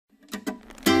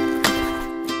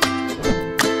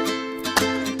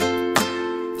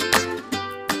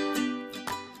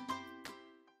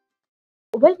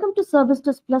Welcome to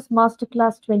ServiceDesk Plus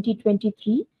Masterclass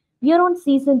 2023. We are on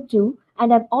season 2,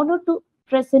 and I'm honored to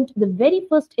present the very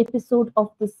first episode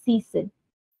of this season.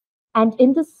 And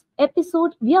in this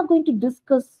episode, we are going to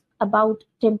discuss about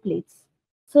templates.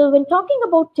 So, when talking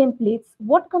about templates,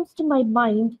 what comes to my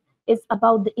mind is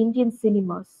about the Indian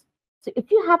cinemas. So,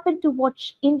 if you happen to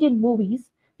watch Indian movies,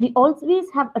 we always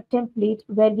have a template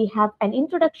where we have an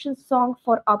introduction song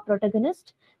for our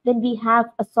protagonist, then we have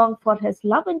a song for his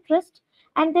love interest,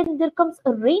 and then there comes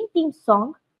a rain theme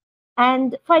song.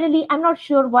 And finally, I'm not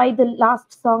sure why the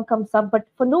last song comes up, but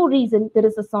for no reason, there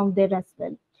is a song there as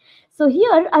well. So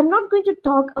here, I'm not going to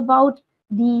talk about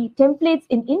the templates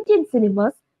in Indian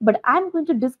cinemas, but I'm going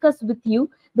to discuss with you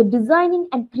the designing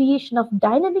and creation of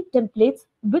dynamic templates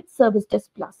with Service Desk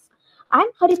Plus.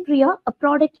 I'm Haripriya, a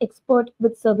product expert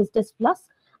with Service Desk Plus,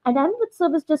 and I'm with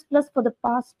Service Desk Plus for the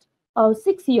past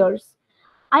 6 years.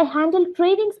 I handle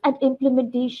trainings and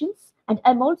implementations, and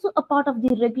I'm also a part of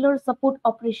the regular support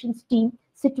operations team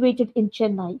situated in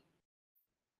Chennai.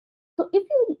 So, if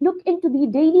you look into the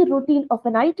daily routine of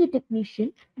an IT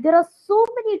technician, there are so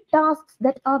many tasks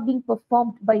that are being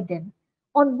performed by them.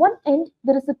 On one end,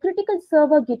 there is a critical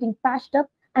server getting patched up,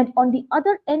 and on the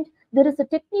other end, there is a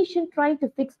technician trying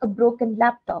to fix a broken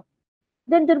laptop.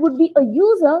 Then there would be a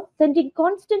user sending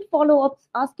constant follow ups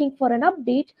asking for an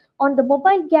update on the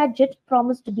mobile gadget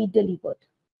promised to be delivered.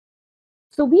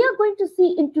 So we are going to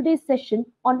see in today's session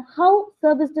on how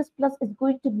Service Desk Plus is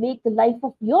going to make the life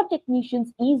of your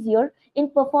technicians easier in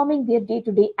performing their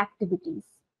day-to-day activities.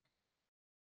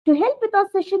 To help with our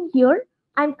session here,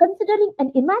 I'm considering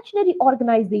an imaginary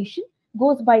organization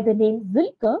goes by the name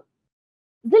Zilker.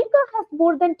 Zilker has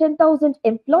more than 10,000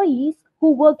 employees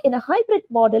who work in a hybrid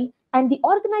model, and the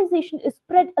organization is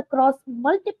spread across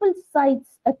multiple sites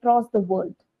across the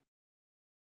world.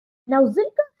 Now,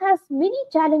 Zilka has many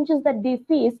challenges that they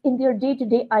face in their day to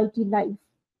day IT life.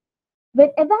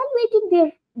 When evaluating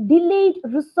their delayed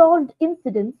resolved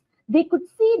incidents, they could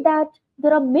see that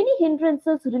there are many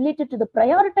hindrances related to the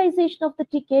prioritization of the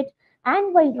ticket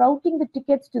and while routing the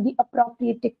tickets to the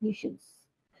appropriate technicians.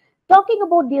 Talking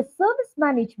about their service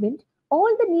management, all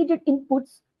the needed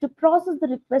inputs to process the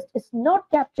request is not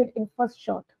captured in first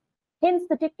shot. Hence,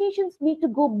 the technicians need to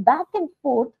go back and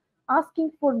forth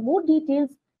asking for more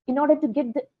details in order to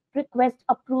get the request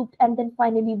approved and then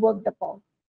finally worked upon.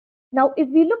 Now, if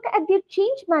we look at their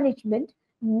change management,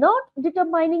 not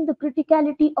determining the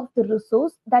criticality of the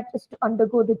resource that is to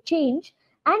undergo the change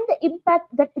and the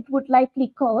impact that it would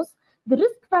likely cause, the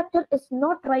risk factor is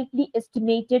not rightly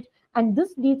estimated, and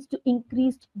this leads to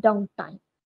increased downtime.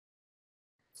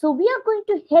 So, we are going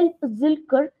to help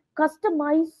Zilker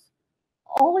customize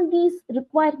all these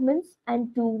requirements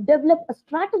and to develop a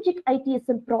strategic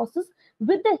ITSM process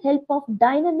with the help of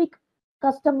dynamic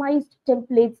customized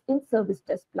templates in Service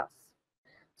Desk Plus.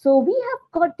 So we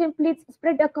have got templates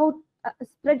spread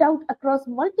out across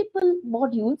multiple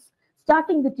modules,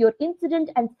 starting with your incident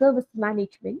and service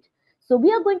management. So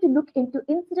we are going to look into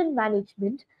incident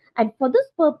management, and for this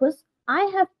purpose, I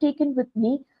have taken with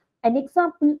me an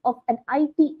example of an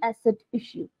IT asset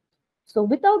issue. So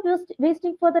without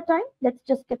wasting further time, let's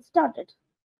just get started.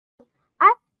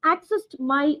 I've accessed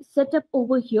my setup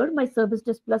over here, my Service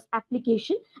Desk Plus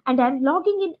application, and I'm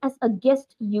logging in as a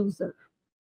guest user.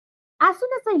 As soon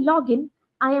as I log in,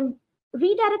 I am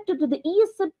redirected to the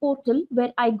ESM portal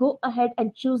where I go ahead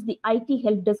and choose the IT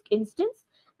Help Desk instance,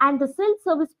 and the self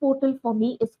service portal for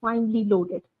me is finally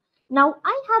loaded. Now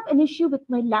I have an issue with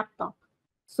my laptop.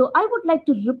 So I would like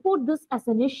to report this as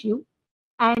an issue,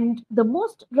 and the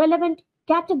most relevant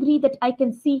category that I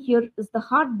can see here is the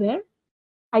hardware.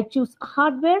 I choose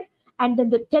hardware, and then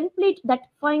the template that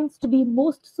finds to be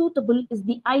most suitable is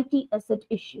the IT asset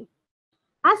issue.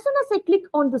 As soon as I click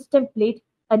on this template,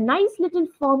 a nice little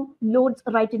form loads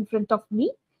right in front of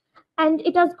me, and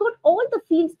it has got all the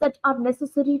fields that are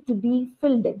necessary to be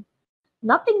filled in.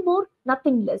 Nothing more,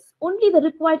 nothing less. Only the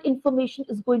required information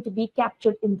is going to be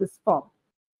captured in this form.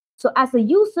 So as a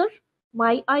user,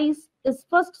 my eyes is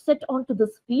first set onto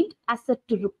this field asset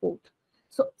to report.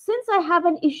 So since I have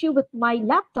an issue with my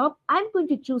laptop, I'm going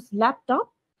to choose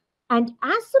laptop. And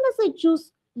as soon as I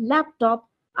choose laptop,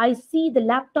 I see the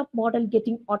laptop model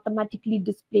getting automatically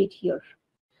displayed here.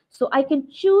 So I can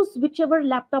choose whichever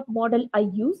laptop model I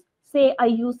use. Say I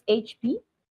use HP,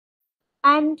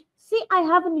 and say I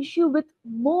have an issue with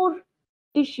more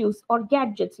issues or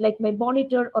gadgets like my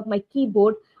monitor or my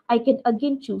keyboard, I can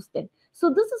again choose them. So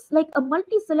this is like a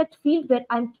multi-select field where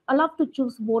I'm allowed to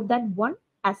choose more than one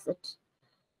asset.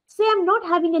 Say I'm not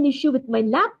having an issue with my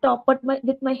laptop, but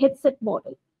with my headset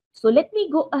model. So let me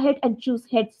go ahead and choose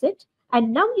headset.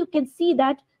 And now you can see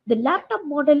that The laptop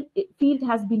model field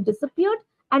has been disappeared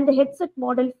and the headset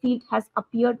model field has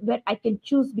appeared where I can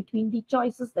choose between the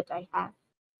choices that I have.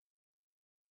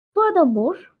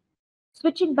 Furthermore,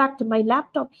 switching back to my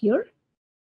laptop here,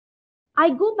 I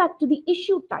go back to the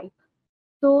issue type.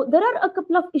 So there are a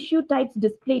couple of issue types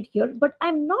displayed here, but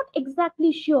I'm not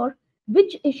exactly sure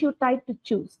which issue type to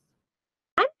choose.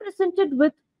 I'm presented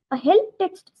with a help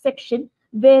text section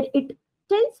where it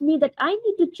tells me that I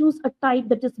need to choose a type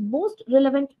that is most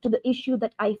relevant to the issue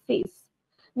that I face.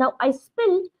 Now, I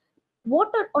spilled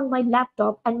water on my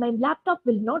laptop and my laptop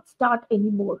will not start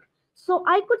anymore. So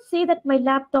I could say that my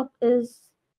laptop is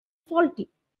faulty.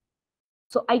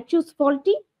 So I choose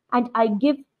faulty and I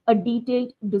give a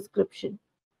detailed description.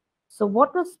 So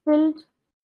water spilled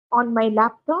on my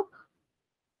laptop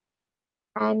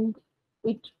and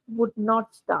it would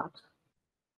not start.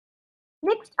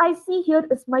 Next, I see here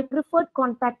is my preferred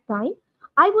contact time.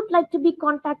 I would like to be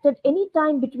contacted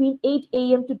anytime between 8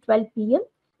 a.m. to 12 p.m.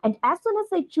 And as soon as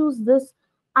I choose this,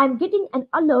 I'm getting an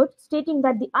alert stating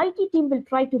that the IT team will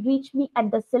try to reach me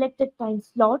at the selected time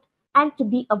slot and to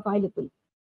be available.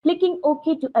 Clicking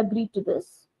OK to agree to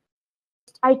this.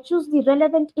 I choose the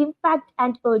relevant impact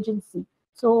and urgency.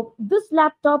 So this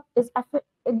laptop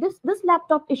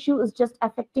issue is just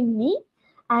affecting me,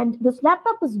 and this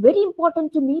laptop is very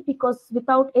important to me because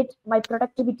without it, my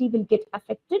productivity will get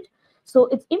affected. So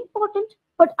it's important,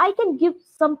 but I can give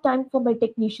some time for my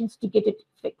technicians to get it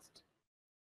fixed.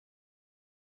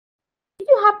 If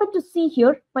you happen to see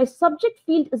here, my subject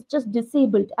field is just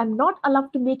disabled. I'm not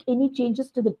allowed to make any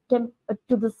changes to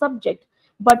the subject.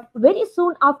 But very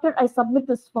soon after I submit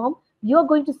this form, you're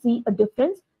going to see a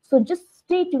difference. So just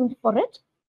stay tuned for it.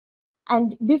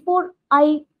 And before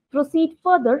I proceed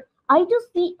further, I do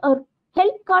see a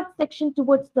help card section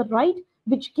towards the right,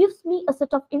 which gives me a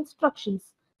set of instructions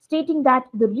stating that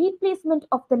the replacement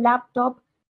of the laptop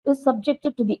is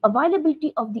subjected to the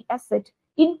availability of the asset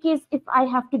in case if I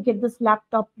have to get this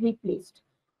laptop replaced.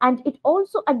 And it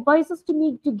also advises to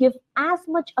me to give as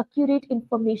much accurate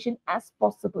information as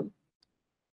possible.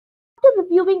 After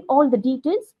reviewing all the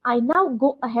details, I now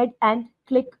go ahead and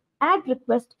click Add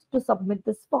Request to submit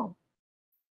this form.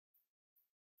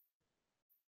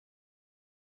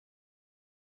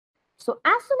 So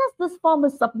as soon as this form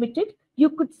is submitted, you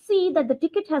could see that the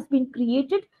ticket has been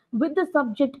created with the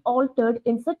subject altered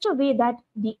in such a way that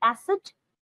the asset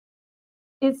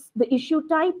is the issue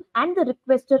type and the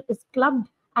requester is clubbed,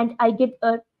 and I get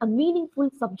a meaningful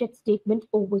subject statement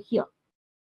over here.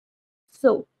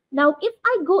 So now if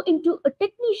I go into a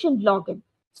technician login,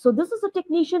 so this is a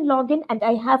technician login and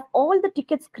I have all the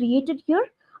tickets created here.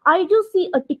 I do see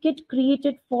a ticket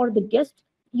created for the guest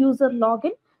user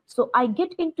login. So I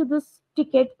get into this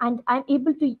ticket and I'm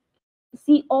able to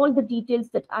see all the details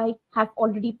that I have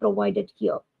already provided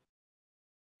here.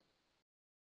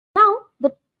 Now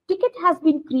the ticket has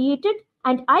been created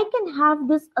and I can have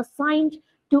this assigned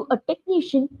to a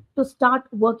technician to start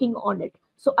working on it.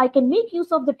 So I can make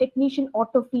use of the technician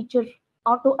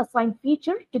auto assign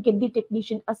feature to get the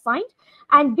technician assigned.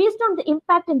 And based on the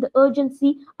impact and the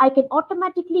urgency, I can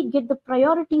automatically get the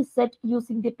priority set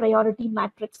using the priority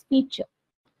matrix feature.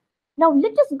 Now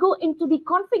let us go into the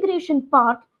configuration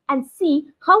part and see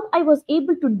how I was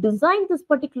able to design this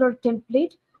particular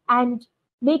template and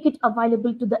make it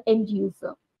available to the end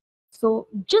user. So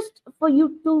just for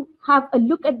you to have a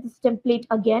look at this template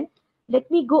again,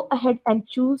 let me go ahead and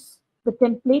choose the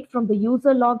template from the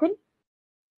user login.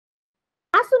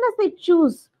 As soon as I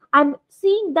choose, I'm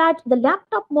seeing that the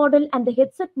laptop model and the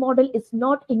headset model is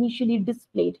not initially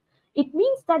displayed. It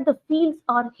means that the fields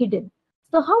are hidden.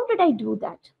 So how did I do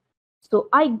that? So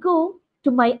I go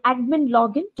to my admin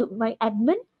login, to my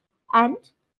admin, and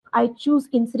I choose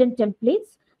incident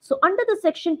templates. So under the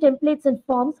section templates and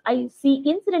forms, I see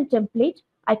incident template.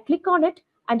 I click on it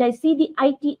and I see the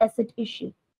IT asset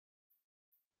issue.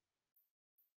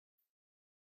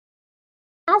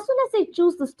 As soon as I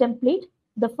choose this template,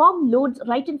 the form loads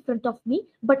right in front of me,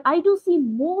 but I do see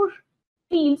more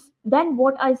fields than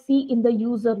what I see in the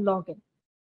user login.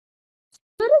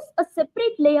 There is a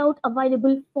separate layout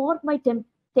available for my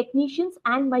technicians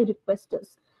and my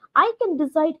requesters. I can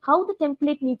decide how the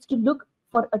template needs to look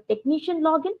for a technician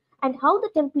login and how the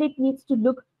template needs to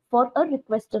look for a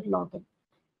requester login.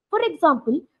 For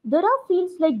example, there are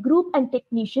fields like group and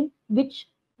technician which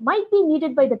might be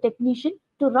needed by the technician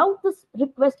to route this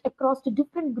request across to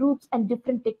different groups and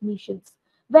different technicians.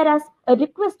 Whereas a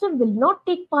requester will not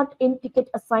take part in ticket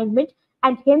assignment,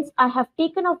 and hence I have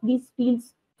taken off these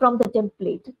fields from the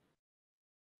template.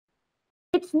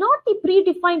 It's not the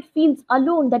predefined fields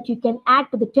alone that you can add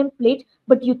to the template,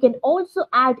 but you can also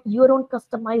add your own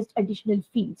customized additional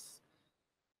fields.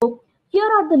 Here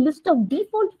are the list of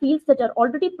default fields that are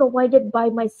already provided by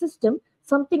my system,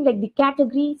 something like the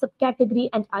category, subcategory,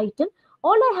 and item.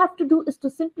 All I have to do is to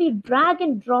simply drag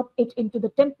and drop it into the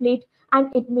template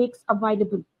and it makes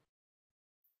available.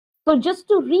 So just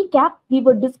to recap, we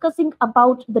were discussing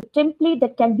about the template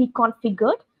that can be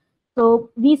configured. So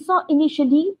we saw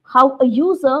initially how a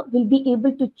user will be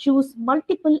able to choose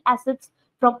multiple assets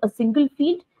from a single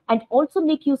field and also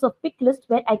make use of pick list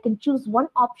where I can choose one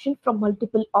option from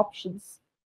multiple options.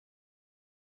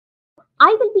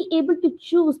 I will be able to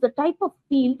choose the type of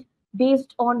field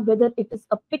based on whether it is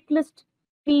a pick list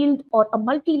field or a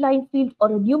multi-line field or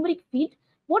a numeric field.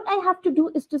 What I have to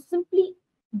do is to simply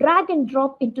drag and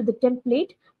drop into the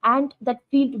template and that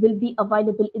field will be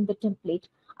available in the template.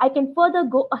 I can further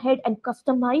go ahead and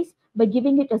customize by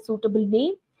giving it a suitable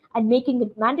name and making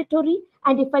it mandatory.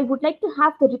 And if I would like to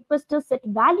have the requester set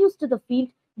values to the field,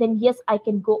 then yes, I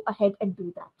can go ahead and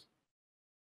do that.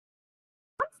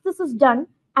 Once this is done,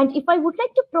 and if I would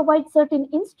like to provide certain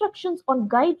instructions on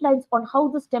guidelines on how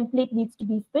this template needs to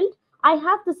be filled, I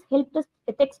have this help desk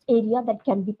text area that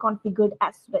can be configured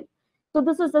as well. So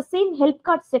this is the same help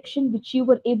card section which you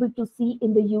were able to see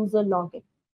in the user login.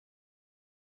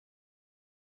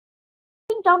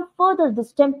 Going down further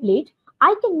this template,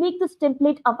 I can make this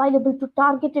template available to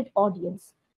targeted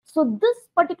audience. So this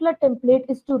particular template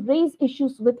is to raise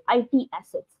issues with IT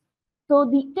assets. So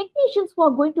the technicians who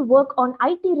are going to work on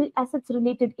assets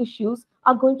related issues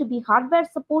are going to be hardware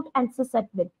support and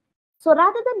sysadmin. So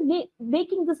rather than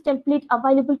making this template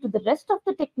available to the rest of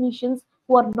the technicians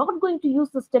who are not going to use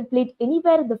this template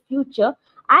anywhere in the future,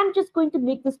 I'm just going to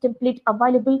make this template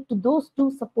available to those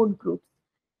two support groups.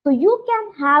 So you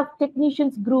can have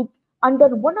technicians grouped under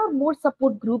one or more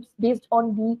support groups based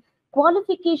on the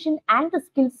qualification and the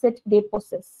skill set they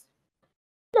possess.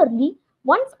 Similarly,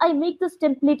 once I make this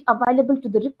template available to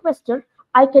the requester,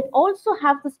 I can also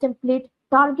have this template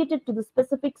targeted to the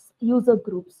specific user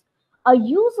groups. A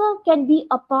user can be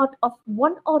a part of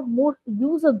one or more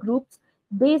user groups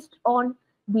based on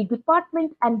the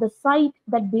department and the site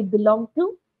that they belong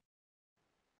to,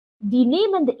 the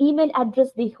name and the email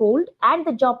address they hold, and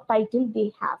the job title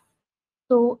they have.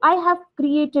 So I have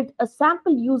created a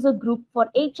sample user group for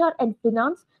HR and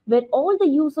finance where all the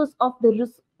users of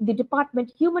the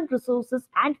department human resources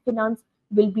and finance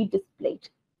will be displayed.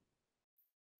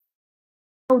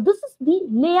 Now this is the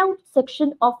layout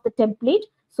section of the template.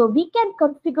 So we can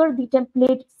configure the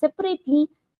template separately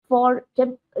for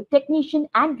technician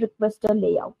and requester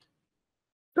layout.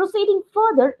 Proceeding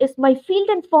further is my field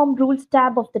and form rules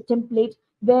tab of the template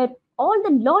where all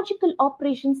the logical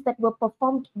operations that were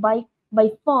performed by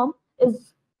form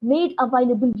is made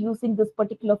available using this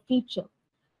particular feature.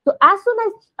 So as soon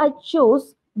as I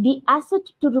chose the asset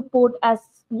to report as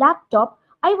laptop,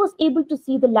 I was able to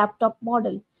see the laptop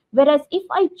model. Whereas if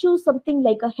I choose something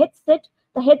like a headset,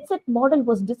 the headset model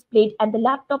was displayed and the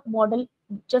laptop model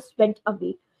just went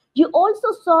away. You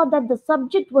also saw that the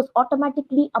subject was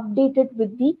automatically updated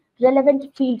with the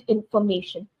relevant field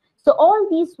information. So all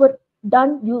these were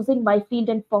done using my field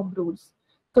and form rules.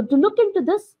 So to look into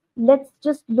this, let's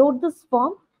just load this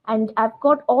form and I've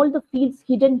got all the fields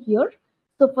hidden here.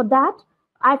 So for that,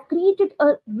 I've created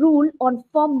a rule on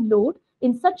form load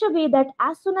in such a way that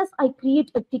as soon as I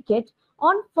create a ticket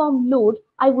on form load,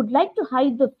 I would like to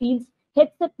hide the fields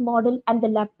headset model and the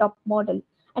laptop model.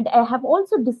 And I have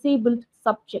also disabled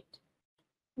subject.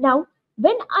 Now,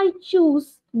 when I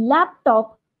choose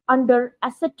laptop under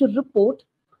asset to report,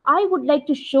 I would like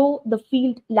to show the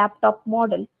field laptop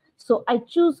model. So I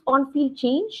choose on field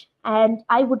change and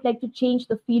I would like to change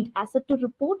the field asset to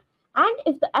report. And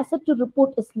if the asset to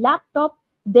report is laptop,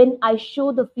 then I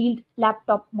show the field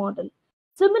laptop model.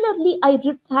 Similarly,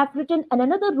 have written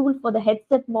another rule for the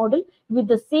headset model with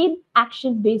the same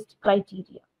action based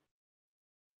criteria.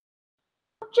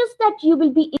 Not just that you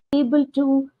will be able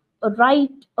to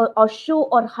write or show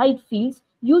or hide fields,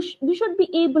 we should be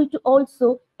able to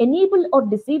also enable or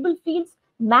disable fields,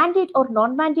 mandate or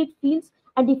non-mandate fields,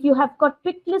 and if you have got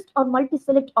pick list or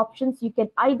multi-select options, you can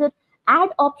either add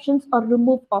options or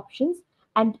remove options.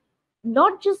 And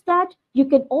not just that, you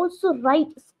can also write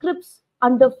scripts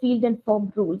under field and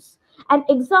form rules. An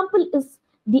example is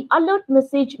the alert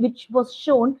message which was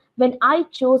shown when I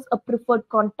chose a preferred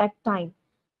contact time.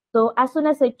 So as soon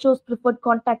as I chose preferred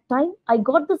contact time, I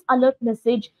got this alert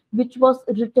message, which was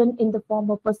written in the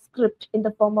form of a script, in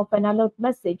the form of an alert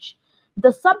message.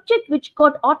 The subject which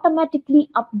got automatically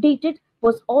updated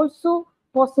was also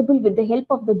possible with the help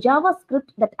of the JavaScript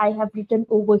that I have written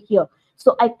over here.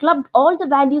 So I clubbed all the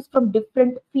values from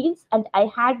different fields and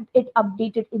I had it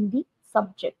updated in the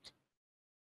subject.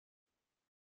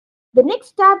 The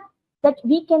next tab that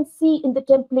we can see in the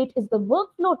template is the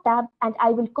workflow tab, and I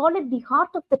will call it the heart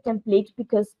of the template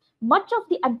because much of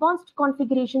the advanced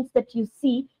configurations that you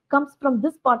see comes from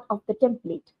this part of the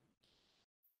template.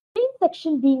 Main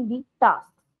section being the tasks.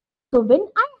 So when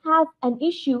I have an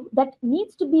issue that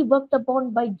needs to be worked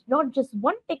upon by not just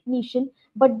one technician,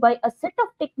 but by a set of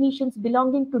technicians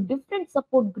belonging to different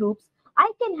support groups, I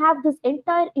can have this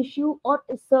entire issue or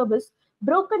a service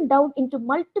broken down into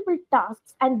multiple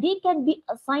tasks, and they can be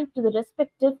assigned to the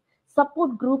respective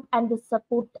support group and the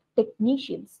support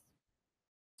technicians.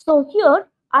 So here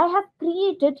I have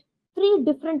created three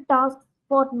different tasks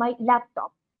for my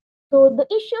laptop. So the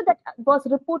issue that was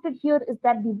reported here is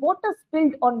that the water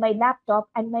spilled on my laptop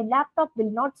and my laptop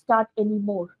will not start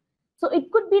anymore. So it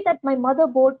could be that the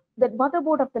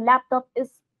motherboard of the laptop is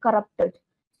corrupted.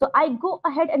 So I go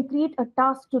ahead and create a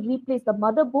task to replace the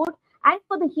motherboard and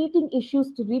for the heating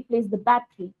issues to replace the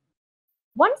battery.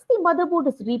 Once the motherboard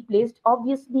is replaced,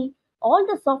 obviously all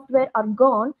the software are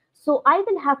gone. So I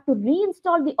will have to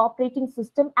reinstall the operating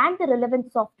system and the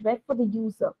relevant software for the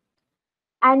user.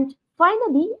 And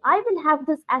finally, I will have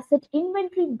this asset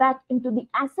inventory back into the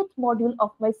asset module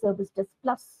of my ServiceDesk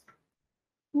Plus.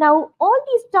 Now, all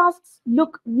these tasks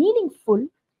look meaningful,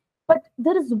 but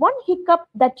there is one hiccup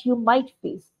that you might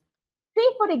face. Say,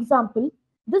 for example,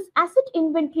 this asset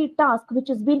inventory task, which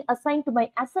has been assigned to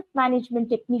my asset management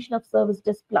technician of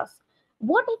ServiceDesk Plus.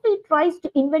 What if he tries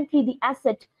to inventory the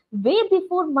asset way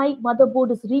before my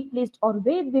motherboard is replaced or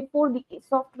way before the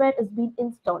software is being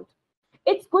installed?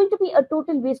 It's going to be a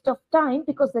total waste of time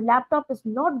because the laptop is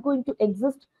not going to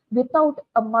exist without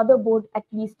a motherboard at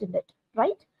least in it,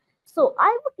 right? So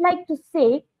I would like to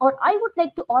say, or I would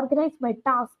like to organize my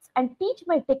tasks and teach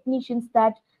my technicians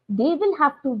that they will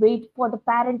have to wait for the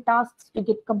parent tasks to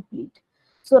get complete.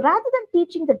 So rather than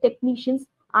teaching the technicians,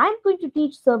 I'm going to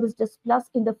teach Service Desk Plus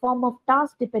in the form of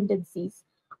task dependencies.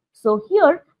 So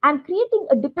here I'm creating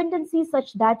a dependency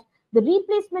such that the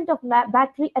replacement of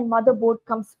battery and motherboard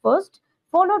comes first,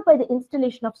 followed by the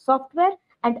installation of software,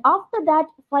 and after that,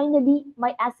 finally,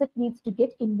 my asset needs to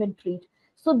get inventoried.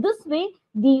 So this way,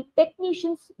 the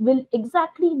technicians will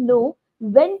exactly know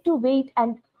when to wait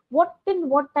and what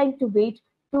time to wait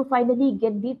to finally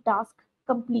get the task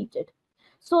completed.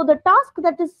 So the task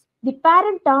that is the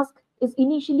parent task is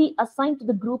initially assigned to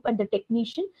the group and the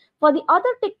technician. For the other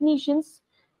technicians,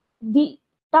 the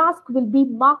task will be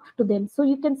marked to them. So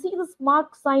you can see this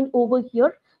mark sign over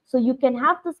here. So you can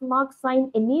have this mark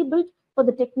sign enabled for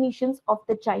the technicians of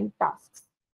the child tasks.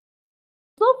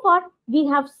 So far, we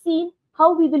have seen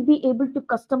how we will be able to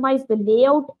customize the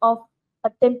layout of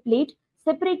a template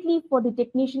separately for the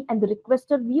technician and the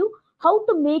requester view, how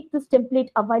to make this template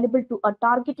available to a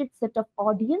targeted set of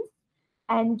audience,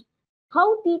 and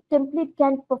how the template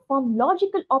can perform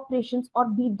logical operations or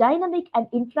be dynamic and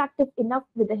interactive enough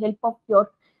with the help of your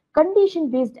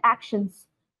condition based actions,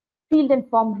 field and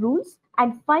form rules,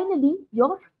 and finally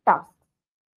your tasks.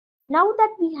 Now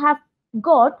that we have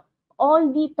got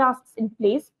all the tasks in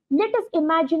place, let us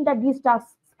imagine that these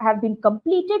tasks have been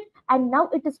completed and now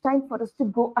it is time for us to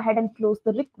go ahead and close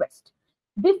the request.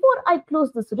 Before I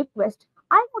close this request,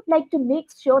 I would like to make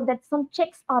sure that some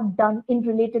checks are done in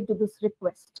related to this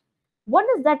request. One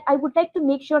is that I would like to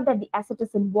make sure that the asset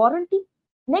is in warranty.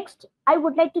 Next, I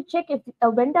would like to check if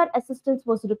a vendor assistance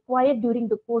was required during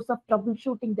the course of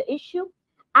troubleshooting the issue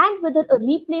and whether a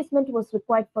replacement was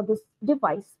required for this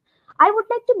device. I would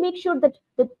like to make sure that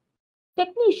the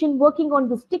technician working on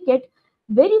this ticket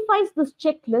verifies this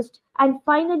checklist and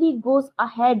finally goes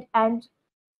ahead and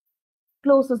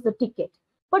closes the ticket.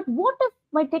 But what if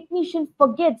my technician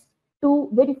forgets to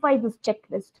verify this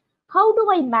checklist? How do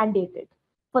I mandate it?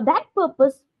 For that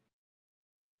purpose,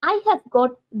 I have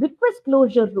got request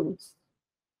closure rules.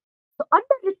 So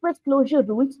under request closure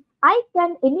rules, I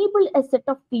can enable a set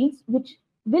of fields which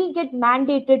will get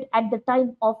mandated at the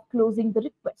time of closing the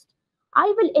request.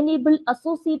 I will enable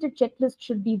associated checklist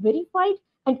should be verified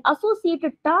and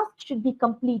associated tasks should be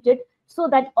completed so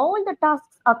that all the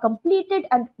tasks are completed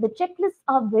and the checklists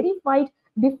are verified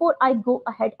before I go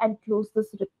ahead and close this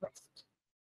request.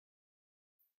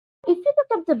 If you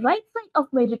look at the right side of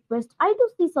my request, I do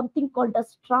see something called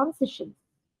as transitions.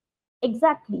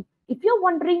 Exactly. If you're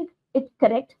wondering it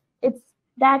correct, it's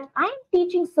that I'm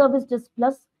teaching Service Desk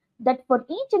Plus that for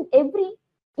each and every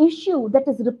issue that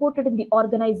is reported in the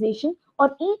organization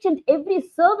or each and every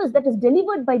service that is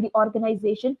delivered by the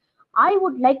organization, I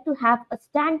would like to have a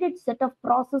standard set of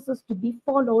processes to be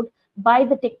followed by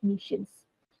the technicians.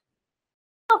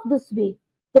 Of this way,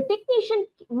 the technician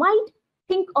might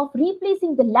think of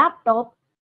replacing the laptop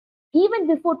even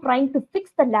before trying to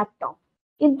fix the laptop.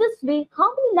 In this way, how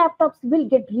many laptops will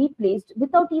get replaced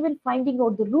without even finding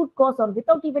out the root cause or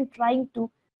without even trying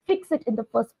to fix it in the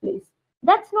first place?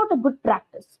 That's not a good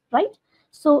practice, right?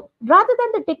 So rather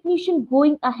than the technician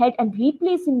going ahead and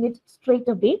replacing it straight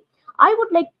away, I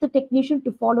would like the technician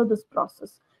to follow this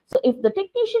process. So if the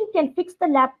technician can fix the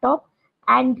laptop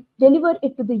and deliver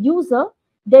it to the user,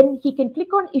 then he can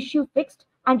click on issue fixed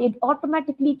and it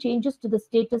automatically changes to the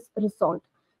status resolved.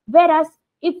 Whereas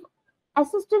if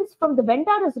assistance from the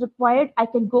vendor is required, I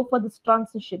can go for this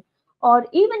transition. Or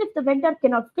even if the vendor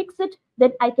cannot fix it,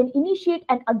 then I can initiate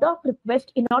an ad hoc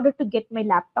request in order to get my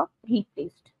laptop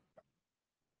replaced.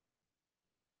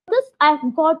 This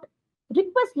I've got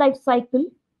request lifecycle,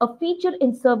 a feature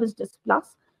in ServiceDesk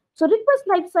Plus. So request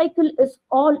lifecycle is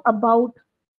all about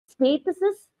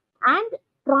statuses and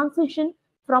transition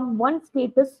from one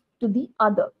status to the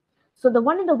other. So the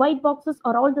one in the white boxes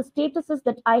are all the statuses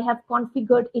that I have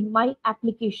configured in my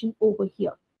application over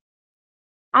here.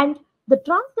 And the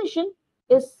transition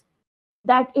is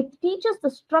that it teaches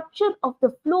the structure of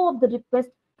the flow of the request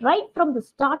right from the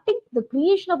starting, the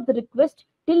creation of the request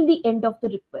till the end of the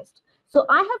request. So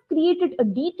I have created a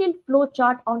detailed flow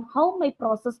chart on how my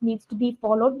process needs to be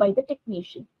followed by the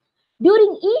technician.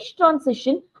 During each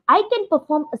transition, I can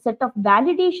perform a set of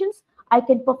validations, I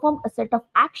can perform a set of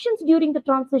actions during the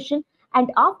transition,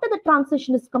 and after the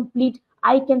transition is complete,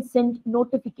 I can send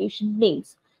notification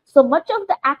mails. So much of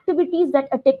the activities that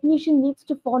a technician needs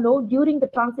to follow during the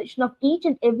transition of each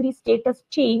and every status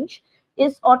change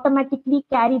is automatically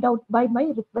carried out by my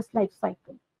request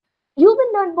lifecycle. You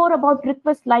will learn more about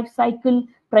request lifecycle,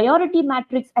 priority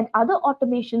matrix, and other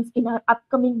automations in our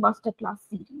upcoming masterclass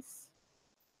series.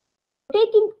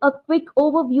 Taking a quick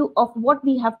overview of what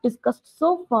we have discussed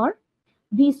so far,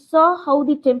 we saw how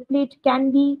the template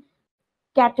can be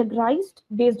categorized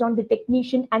based on the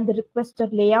technician and the requester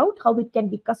layout, how it can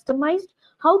be customized,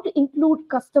 how to include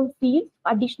custom fields,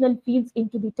 additional fields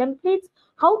into the templates,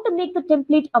 how to make the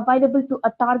template available to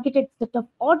a targeted set of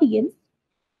audience,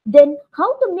 then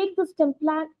how to make this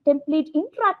template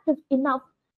interactive enough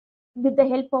with the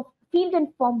help of field and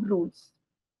form rules.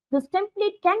 This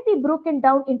template can be broken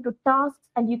down into tasks,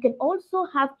 and you can also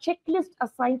have checklists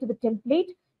assigned to the template,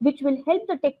 which will help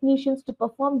the technicians to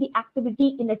perform the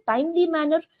activity in a timely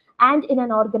manner and in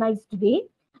an organized way.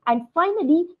 And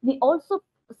finally, we also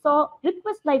saw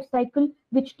request lifecycle,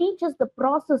 which teaches the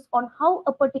process on how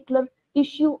a particular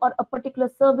issue or a particular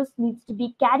service needs to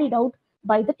be carried out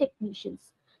by the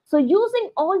technicians. So using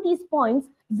all these points,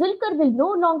 Zilker will no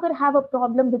longer have a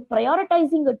problem with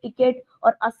prioritizing a ticket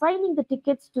or assigning the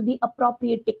tickets to the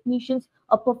appropriate technicians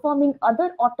or performing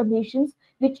other automations,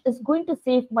 which is going to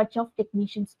save much of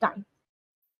technicians' time.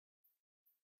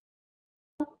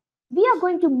 We are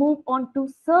going to move on to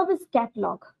service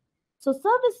catalog. So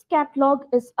service catalog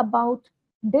is about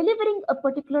delivering a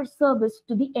particular service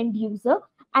to the end user.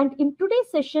 And in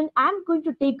today's session, I'm going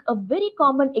to take a very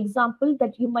common example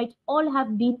that you might all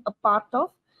have been a part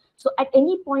of. So at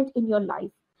any point in your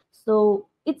life. So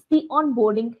it's the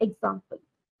onboarding example.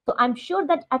 So I'm sure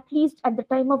that at least at the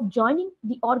time of joining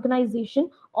the organization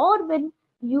or when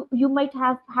you might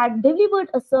have had delivered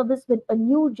a service when a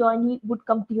new joinee would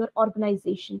come to your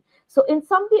organization. So in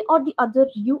some way or the other,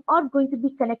 you are going to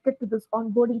be connected to this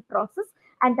onboarding process.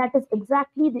 And that is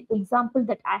exactly the example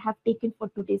that I have taken for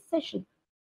today's session.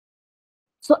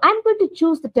 So I'm going to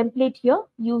choose the template here,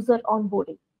 user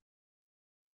onboarding.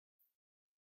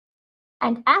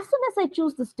 And as soon as I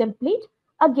choose this template,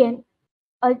 again,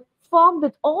 a form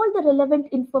with all the relevant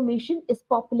information is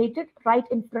populated right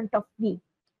in front of me.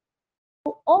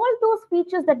 So all those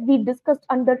features that we discussed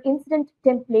under incident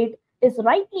template is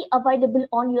rightly available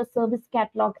on your service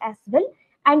catalog as well.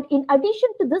 And in addition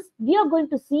to this, we are going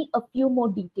to see a few more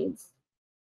details.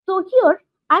 So here,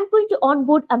 I'm going to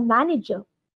onboard a manager.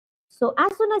 So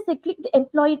as soon as I click the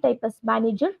employee type as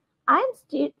manager, I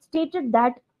am stated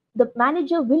that the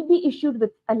manager will be issued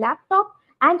with a laptop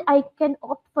and I can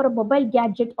opt for a mobile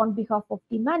gadget on behalf of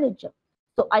the manager.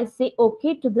 So I say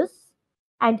OK to this.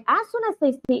 And as soon as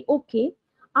I say OK,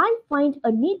 I find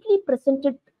a neatly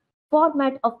presented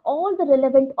format of all the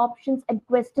relevant options and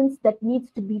questions that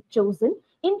needs to be chosen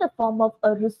in the form of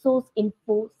a resource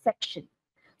info section.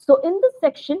 So in this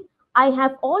section, I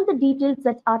have all the details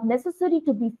that are necessary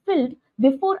to be filled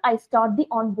before I start the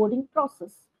onboarding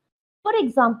process. For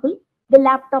example, the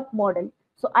laptop model.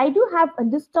 So I do have a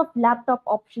list of laptop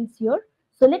options here.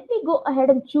 So let me go ahead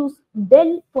and choose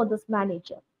Dell for this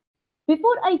manager.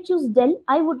 Before I choose Dell,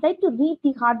 I would like to read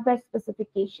the hardware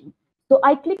specification. So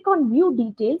I click on View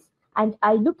Details and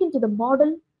I look into the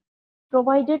model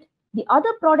provided, the other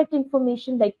product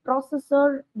information like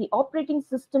processor, the operating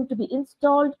system to be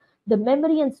installed, the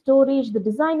memory and storage, the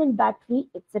design and battery,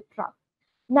 etc.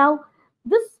 Now,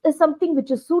 this is something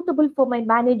which is suitable for my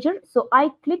manager. So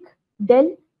I click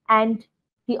Dell and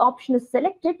the option is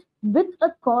selected with a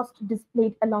cost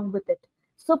displayed along with it.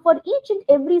 So for each and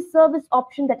every service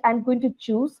option that I'm going to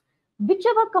choose,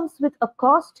 whichever comes with a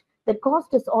cost, the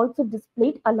cost is also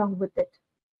displayed along with it.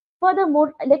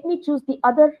 Furthermore, let me choose the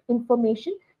other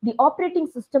information, the operating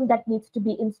system that needs to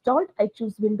be installed. I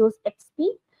choose Windows XP.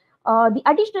 The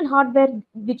additional hardware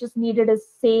which is needed is,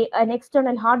 say, an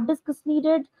external hard disk is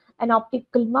needed, an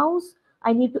optical mouse.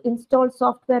 I need to install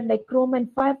software like Chrome and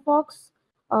Firefox.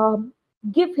 Um,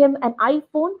 Give him an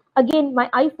iPhone. Again, my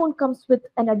iPhone comes with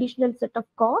an additional set of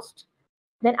cost.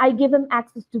 Then I give him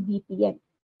access to VPN.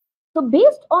 So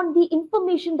based on the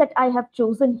information that I have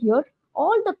chosen here,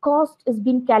 all the cost is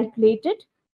being calculated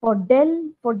for Dell,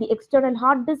 for the external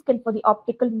hard disk and for the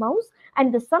optical mouse,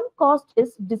 and the sum cost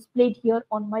is displayed here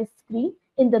on my screen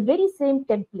in the very same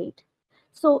template.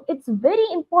 So it's very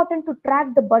important to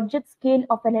track the budget scale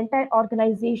of an entire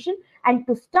organization, and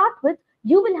to start with,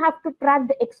 you will have to track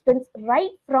the expense right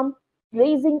from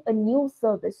raising a new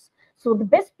service. So the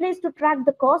best place to track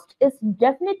the cost is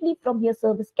definitely from your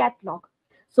service catalog.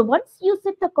 So once you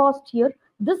set the cost here,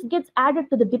 this gets added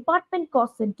to the department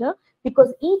cost center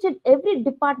because each and every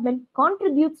department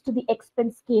contributes to the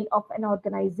expense scale of an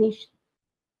organization.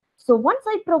 So once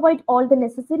I provide all the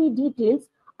necessary details,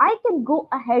 I can go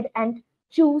ahead and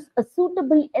choose a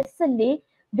suitable SLA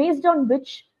based on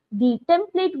which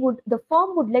the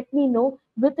form would let me know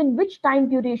within which time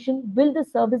duration will the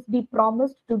service be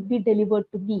promised to be delivered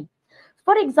to me.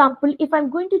 For example, if I'm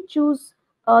going to choose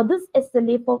this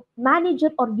SLA for manager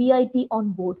or VIP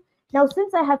on board. Now,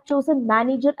 since I have chosen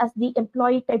manager as the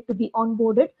employee type to be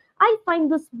onboarded, I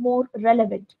find this more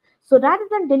relevant. So rather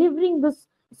than delivering this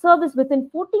service within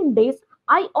 14 days,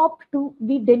 I opt to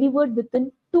be delivered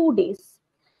within 2 days.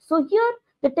 So here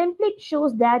the template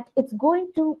shows that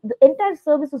the entire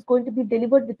service is going to be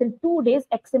delivered within 2 days,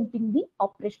 exempting the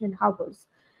operational hours.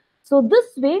 So this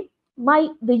way,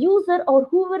 the user or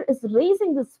whoever is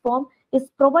raising this form is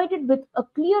provided with a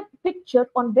clear picture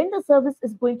on when the service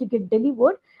is going to get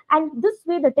delivered, and this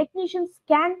way the technicians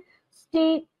can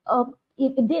stay.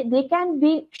 They can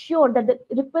be sure that the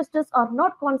requesters are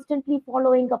not constantly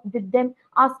following up with them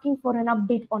asking for an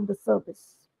update on the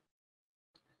service.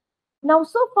 Now,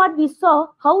 so far we saw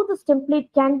how this template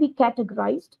can be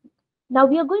categorized. Now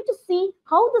we are going to see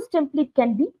how this template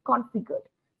can be configured.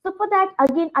 So for that,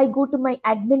 again, I go to my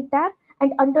admin tab,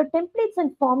 and under templates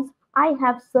and forms, I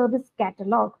have service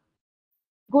catalog.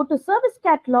 Go to service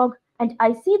catalog and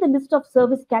I see the list of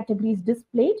service categories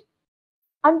displayed.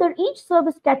 Under each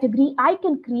service category, I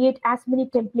can create as many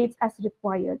templates as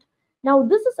required. Now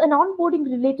this is an onboarding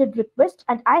related request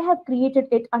and I have created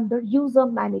it under user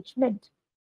management.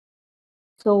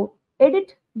 So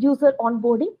edit user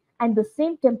onboarding and the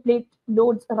same template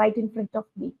loads right in front of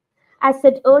me. As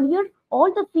said earlier,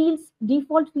 all the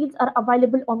default fields are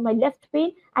available on my left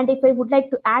pane. And if I would like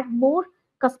to add more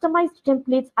customized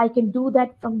templates, I can do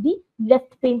that from the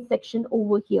left pane section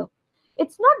over here.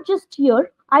 It's not just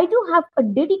here. I do have a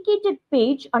dedicated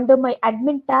page under my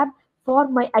admin tab for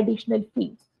my additional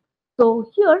fields.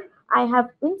 So here I have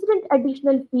incident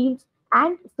additional fields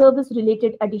and service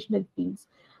related additional fields.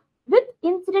 With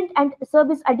incident and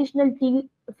service additional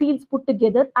fields put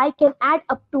together, I can add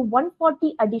up to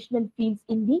 140 additional fields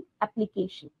in the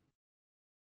application.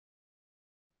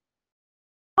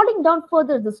 Scrolling down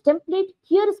further this template,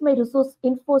 here is my resource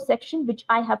info section which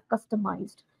I have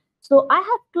customized. So I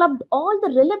have clubbed all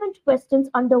the relevant questions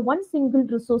under one single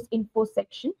resource info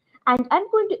section, and I'm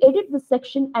going to edit this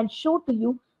section and show to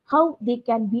you how they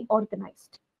can be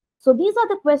organized. So these are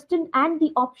the questions and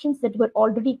the options that were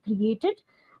already created.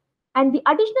 And the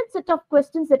additional set of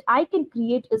questions that I can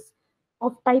create is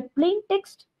of type plain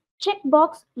text,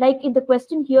 checkbox, like in the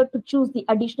question here to choose the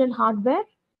additional hardware,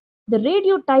 the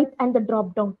radio type, and the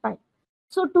drop down type.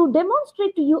 So to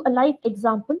demonstrate to you a live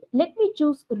example, let me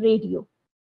choose radio.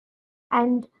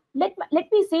 And let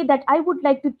me say that I would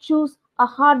like to choose a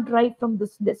hard drive from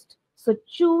this list. So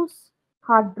choose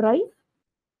hard drive.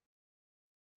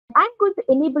 I'm going to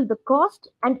enable the cost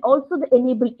and also the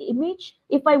enable image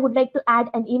if I would like to add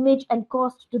an image and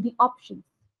cost to the options.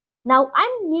 Now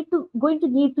I'm going to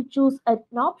need to choose an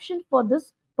option for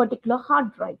this particular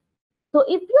hard drive. So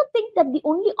if you think that the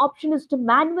only option is to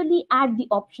manually add the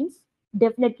options,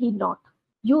 definitely not.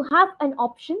 You have an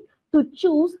option to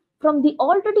choose from the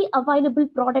already available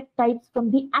product types from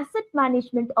the asset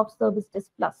management of ServiceDesk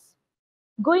Plus.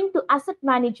 Going to asset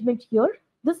management here,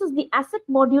 this is the asset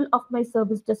module of my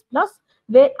ServiceDesk Plus,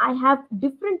 where I have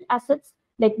different assets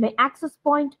like my access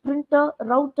point, printer,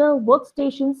 router,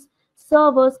 workstations,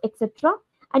 servers, etc.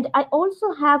 And I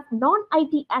also have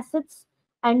non-IT assets,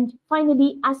 and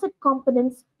finally asset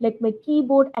components like my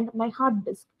keyboard and my hard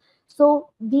disk. So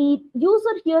the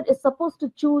user here is supposed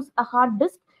to choose a hard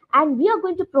disk, and we are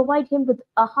going to provide him with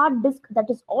a hard disk that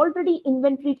is already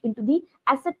inventoried into the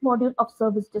asset module of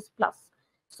ServiceDesk Plus.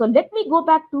 So let me go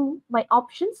back to my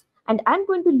options, and I'm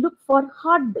going to look for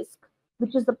hard disk,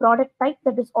 which is the product type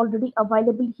that is already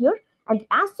available here. And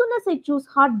as soon as I choose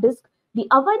hard disk, the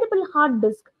available hard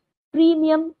disk,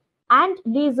 premium and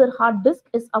laser hard disk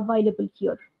is available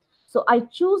here. So I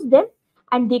choose them,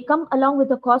 and they come along with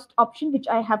the cost option, which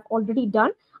I have already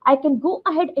done. I can go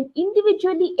ahead and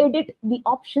individually edit the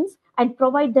options and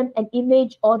provide them an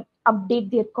image or update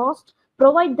their cost,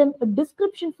 provide them a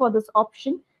description for this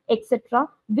option, etc.,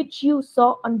 which you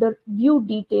saw under view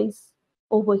details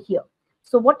over here.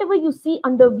 So whatever you see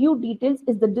under view details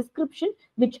is the description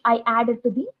which I added to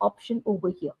the option over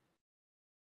here.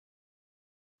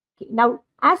 Okay, now,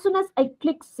 as soon as I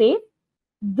click save,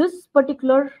 this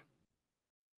particular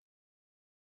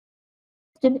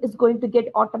is going to get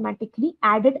automatically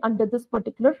added under this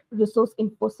particular resource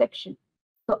info section.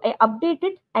 So I update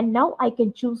it, and now I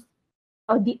can choose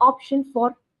the option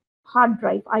for hard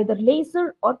drive, either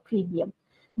laser or premium.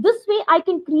 This way I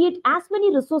can create as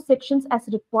many resource sections as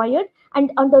required,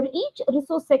 and under each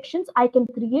resource sections I can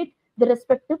create the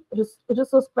respective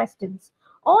resource questions.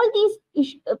 All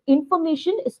these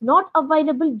information is not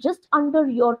available just under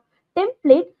your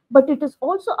template, but it is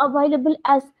also available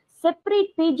as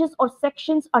separate pages or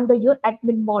sections under your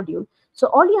admin module. So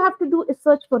all you have to do is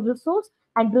search for resource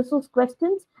and resource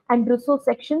questions and resource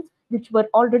sections which were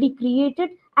already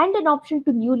created, and an option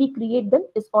to newly create them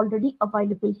is already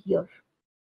available here.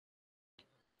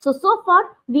 So far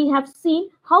we have seen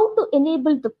how to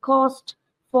enable the cost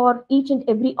for each and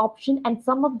every option and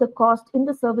some of the cost in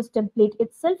the service template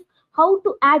itself, how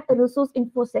to add a resource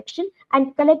info section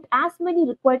and collect as many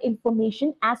required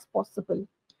information as possible.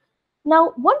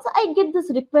 Now, once I get this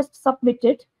request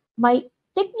submitted, my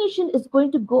technician is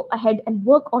going to go ahead and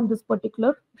work on this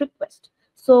particular request.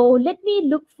 So let me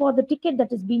look for the ticket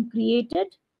that is being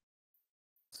created.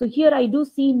 So here I do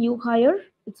see new hire.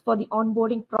 It's for the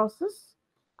onboarding process.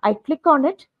 I click on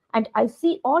it and I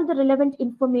see all the relevant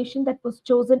information that was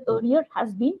chosen earlier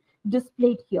has been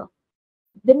displayed here.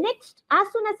 The next, as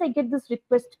soon as I get this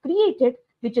request created,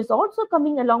 which is also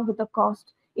coming along with the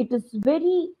cost, it is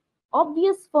very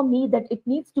obvious for me that it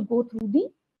needs to go through the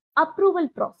approval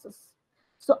process.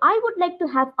 So I would like to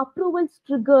have approvals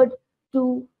triggered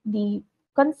to the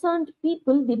concerned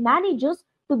people, the managers,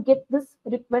 to get this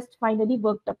request finally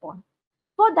worked upon.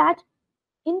 For that,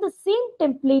 in the same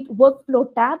template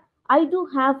workflow tab, I do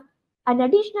have an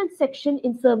additional section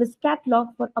in service catalog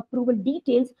for approval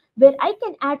details where I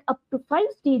can add up to 5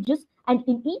 stages, and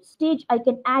in each stage I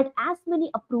can add as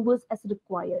many approvers as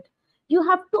required. You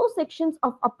have 2 sections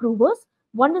of approvers.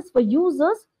 One is for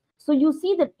users. So you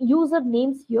see the user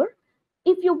names here.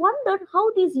 If you wondered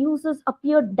how these users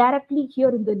appear directly here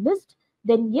in the list,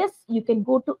 then yes, you can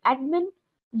go to admin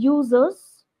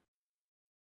users,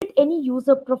 any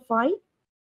user profile.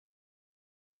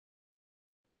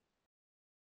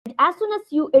 As soon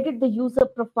as you edit the user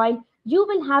profile, you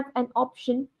will have an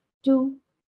option to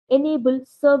enable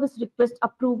service request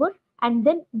approver, and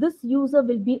then this user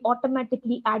will be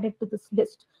automatically added to this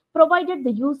list, provided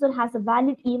the user has a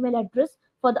valid email address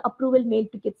for the approval mail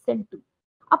to get sent to.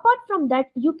 Apart from that,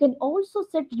 you can also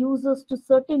set users to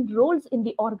certain roles in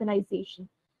the organization.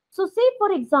 So say,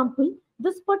 for example,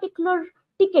 this particular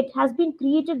ticket has been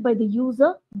created by the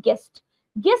user guest.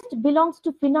 Guest belongs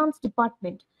to finance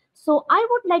department. So I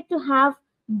would like to have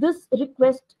this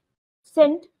request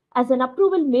sent as an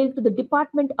approval mail to the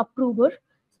department approver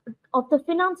of the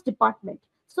finance department.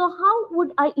 So how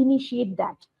would I initiate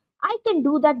that? I can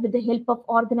do that with the help of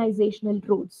organizational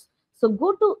roles. So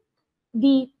go to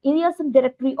the ITSM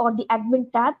directory or the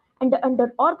admin tab, and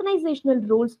under organizational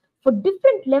roles, for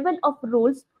different level of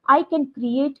roles, I can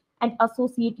create and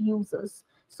associate users.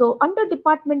 So under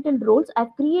departmental roles,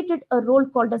 I've created a role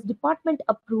called as department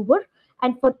approver,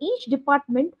 and for each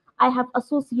department, I have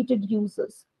associated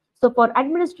users. So for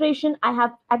administration, I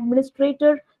have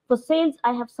administrator. For sales,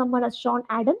 I have someone as Sean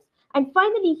Adams. And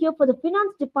finally, here for the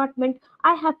finance department,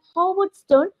 I have Howard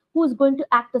Stern, who is going to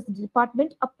act as the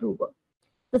department approver.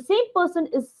 The same person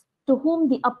is to whom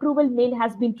the approval mail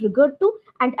has been triggered to,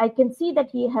 and I can see that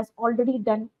he has already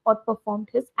done or performed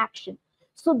his action.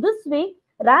 So this way,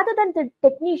 rather than the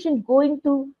technician going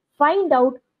to find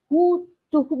out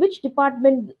which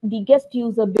department the guest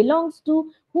user belongs to,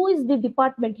 who is the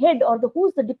department head or who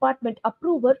is the department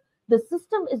approver, the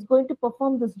system is going to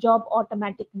perform this job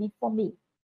automatically for me.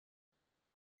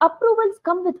 Approvals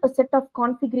come with a set of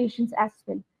configurations as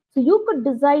well. So you could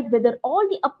decide whether all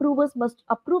the approvers must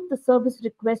approve the service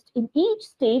request in each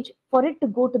stage for it to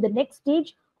go to the next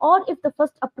stage, or if the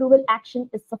first approval action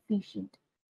is sufficient.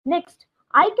 Next,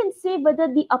 I can say whether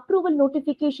the approval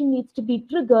notification needs to be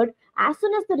triggered as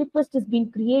soon as the request has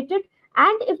been created,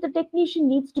 and if the technician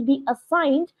needs to be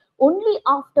assigned only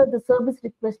after the service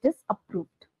request is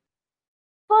approved.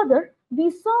 Further,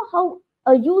 we saw how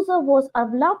a user was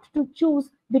allowed to choose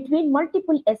between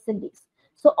multiple SLAs.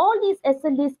 So all these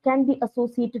SLAs can be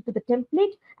associated to the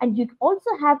template, and you also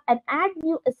have an add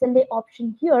new SLA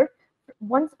option here.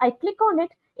 Once I click on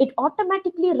it, it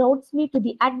automatically routes me to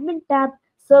the admin tab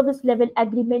service level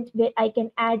agreement where I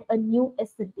can add a new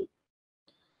SLA.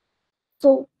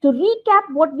 So, to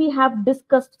recap what we have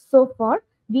discussed so far,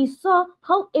 we saw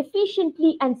how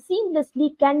efficiently and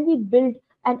seamlessly can we build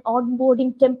an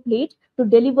onboarding template to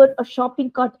deliver a shopping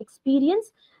cart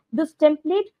experience. This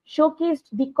template showcased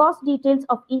the cost details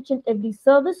of each and every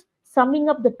service, summing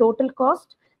up the total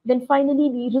cost. Then finally,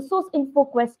 the resource info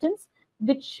questions,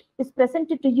 which is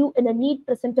presented to you in a neat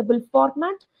presentable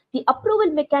format, the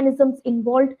approval mechanisms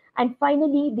involved, and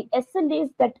finally the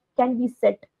SLAs that can be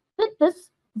set. With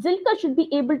this, Zilka should be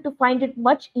able to find it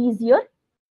much easier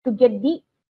to get the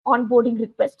onboarding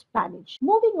request managed.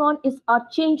 Moving on is our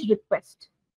change request.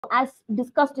 As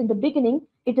discussed in the beginning,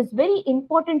 it is very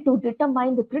important to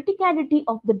determine the criticality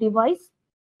of the device,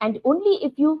 and only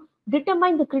if you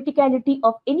determine the criticality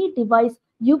of any device,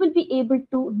 you will be able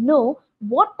to know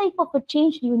what type of a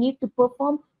change you need to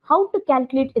perform, how to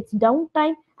calculate its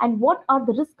downtime, and what are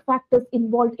the risk factors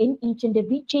involved in each and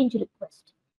every change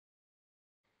request.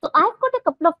 So I've got a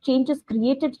couple of changes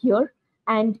created here.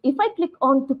 And if I click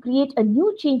on to create a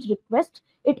new change request,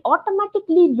 it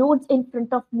automatically loads in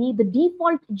front of me the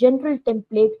default general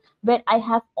template where I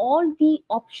have all the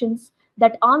options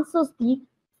that answers the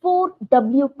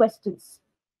 4W questions.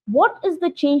 What is the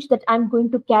change that I'm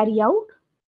going to carry out?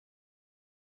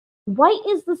 Why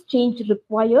is this change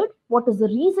required? What is the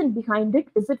reason behind it?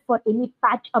 Is it for any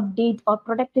patch update or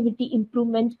productivity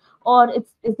improvement, or is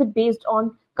it based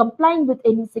on complying with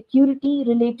any security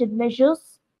related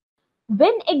measures?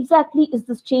 When exactly is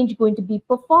this change going to be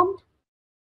performed?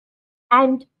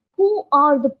 And who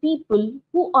are the people,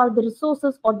 who are the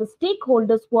resources or the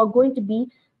stakeholders who are going to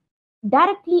be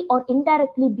directly or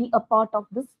indirectly be a part of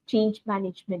this change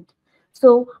management?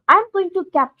 So I'm going to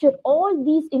capture all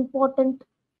these important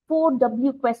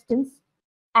 4W questions,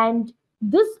 and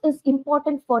this is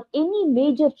important for any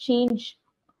major change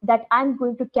that I'm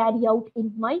going to carry out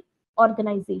in my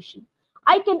organization.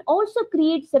 I can also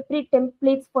create separate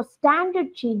templates for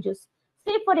standard changes.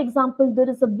 Say, for example, there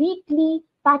is a weekly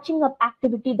patching up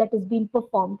activity that is being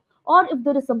performed, or if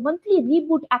there is a monthly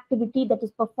reboot activity that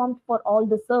is performed for all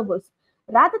the servers.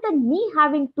 Rather than me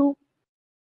having to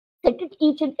set it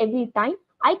each and every time,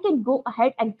 I can go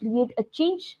ahead and create a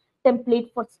change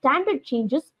template for standard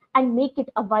changes and make it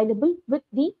available with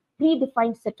the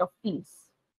predefined set of fields.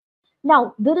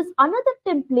 Now, there is another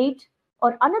template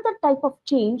or another type of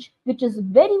change which is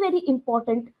very, very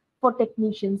important for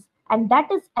technicians, and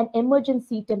that is an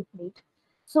emergency template.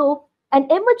 So, an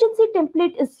emergency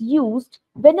template is used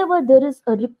whenever there is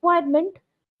a requirement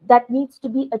that needs to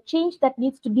be a change that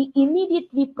needs to be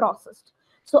immediately processed.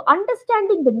 So,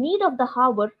 understanding the need of the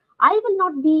hour, I will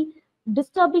not be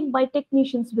disturbing my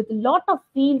technicians with a lot of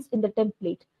fields in the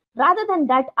template. Rather than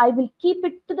that, I will keep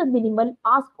it to the minimal,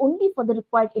 ask only for the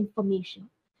required information.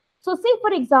 So, say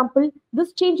for example,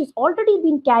 this change has already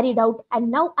been carried out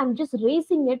and now I'm just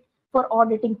raising it for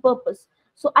auditing purpose.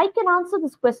 So, I can answer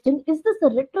this question, is this a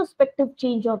retrospective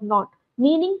change or not?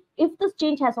 Meaning, if this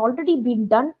change has already been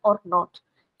done or not.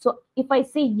 So, if I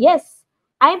say yes,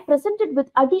 I am presented with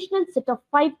additional set of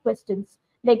 5 questions,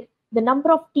 like the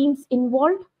number of teams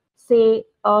involved, say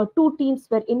 2 teams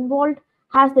were involved.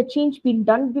 Has the change been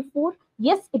done before?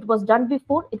 Yes, it was done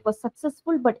before. It was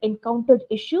successful but encountered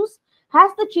issues.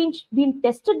 Has the change been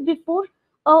tested before?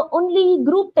 Only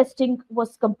group testing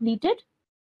was completed.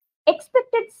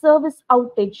 Expected service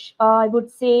outage, I would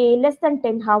say less than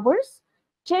 10 hours.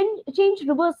 Change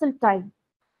reversal time.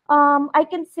 I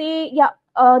can say, yeah,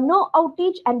 no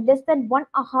outage and less than 1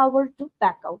 hour to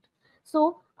back out.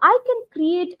 So I can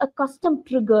create a custom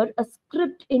trigger, a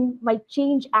script in my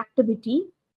change activity.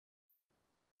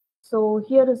 So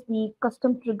here is the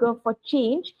custom trigger for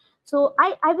change. So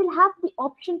I will have the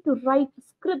option to write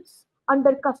scripts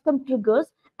under custom triggers,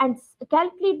 and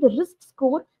calculate the risk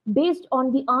score based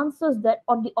on the answers that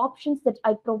on the options that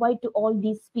I provide to all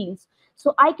these fields.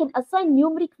 So I can assign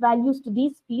numeric values to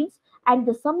these fields, and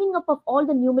the summing up of all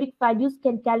the numeric values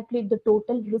can calculate the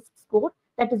total risk score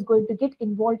that is going to get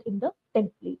involved in the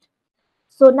template.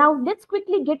 So now let's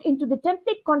quickly get into the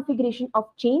template configuration of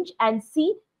change and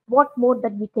see what more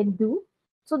that we can do.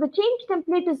 So the change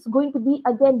template is going to be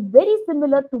again very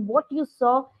similar to what you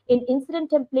saw in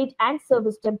incident template and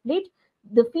service template.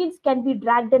 The fields can be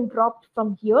dragged and dropped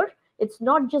from here. It's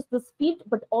not just this field,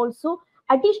 but also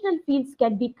additional fields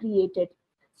can be created.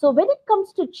 So when it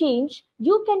comes to change,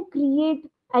 you can create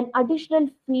an additional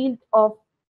field of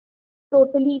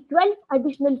totally 12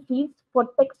 additional fields for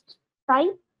text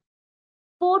type,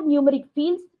 4 numeric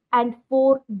fields, and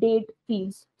 4 date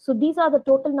fields. So these are the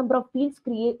total number of fields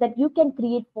that you can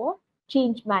create for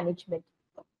change management.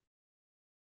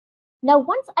 Now,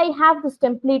 once I have this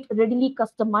template readily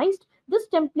customized, this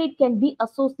template can be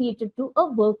associated to a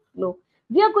workflow.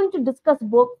 We are going to discuss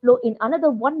workflow in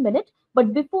another 1 minute,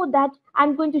 but before that,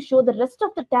 I'm going to show the rest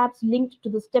of the tabs linked to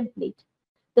this template.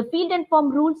 The field and form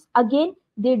rules, again,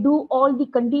 they do all the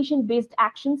condition-based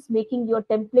actions, making your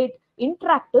template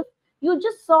interactive. You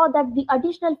just saw that the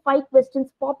additional 5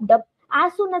 questions popped up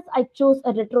as soon as I chose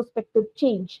a retrospective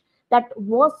change that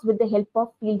was with the help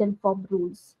of field and form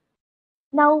rules.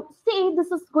 Now, say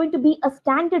this is going to be a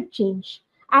standard change,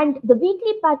 and the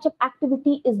weekly patch up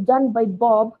activity is done by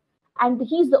Bob, and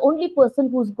he's the only person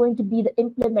who's going to be the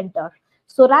implementer.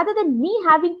 So rather than me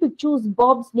having to choose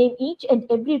Bob's name each and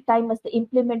every time as the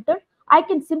implementer, I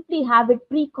can simply have it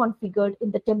pre-configured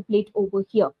in the template over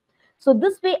here. So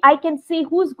this way I can say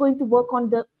who's going to work on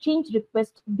the change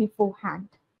request beforehand.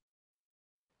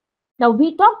 Now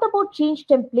we talked about change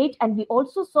template, and we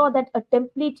also saw that a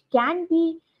template can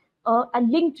be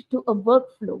linked to a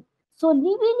workflow. So we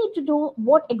need to know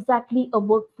what exactly a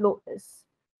workflow is.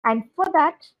 And for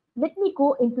that, let me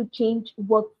go into change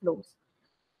workflows.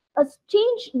 A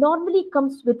change normally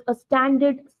comes with a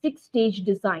standard 6-stage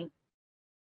design.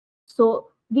 So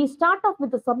we start off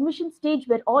with the submission stage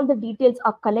where all the details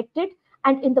are collected.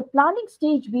 And in the planning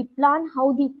stage, we plan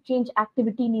how the change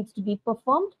activity needs to be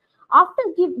performed. After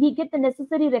we get the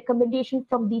necessary recommendation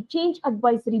from the change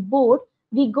advisory board,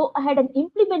 we go ahead and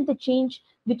implement the change,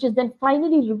 which is then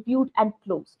finally reviewed and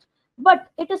closed. But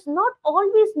it is not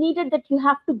always needed that you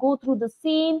have to go through the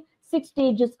same 6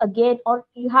 stages again, or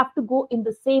you have to go in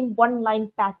the same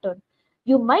one-line pattern.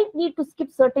 You might need to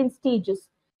skip certain stages.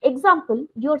 Example,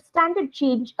 your standard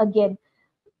change again.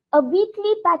 A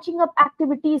weekly patching up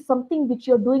activity is something which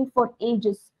you're doing for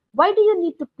ages. Why do you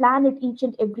need to plan it each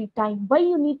and every time? Why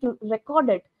you need to record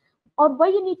it? Or why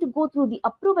you need to go through the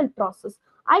approval process?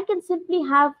 I can simply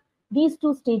have these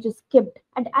 2 stages skipped,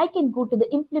 and I can go to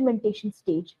the implementation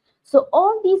stage. So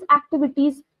all these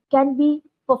activities can be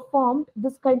performed,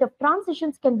 this kind of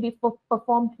transitions can be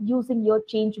performed using your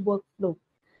change workflow.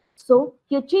 So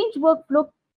your change workflow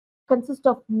consists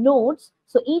of nodes.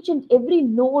 So each and every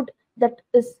node that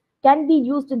is can be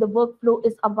used in the workflow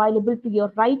is available to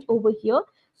your right over here.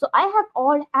 So I have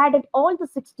all added all the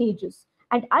 6 stages,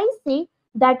 and I say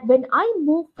that when I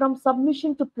move from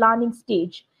submission to planning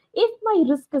stage, if my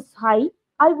risk is high,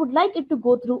 I would like it to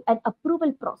go through an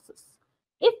approval process.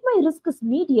 If my risk is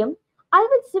medium, I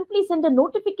will simply send a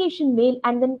notification mail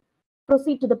and then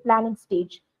proceed to the planning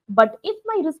stage. But if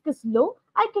my risk is low,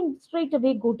 I can straight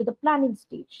away go to the planning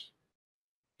stage.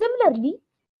 Similarly,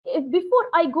 if before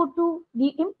I go to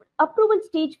the approval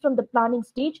stage from the planning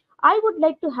stage, I would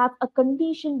like to have a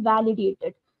condition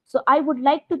validated. So I would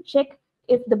like to check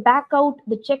if the backout,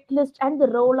 the checklist, and the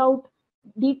rollout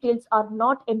details are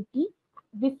not empty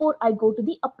before I go to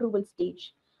the approval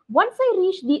stage. Once I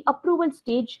reach the approval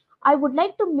stage, I would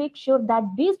like to make sure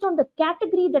that based on the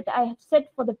category that I have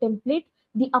set for the template,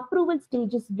 the approval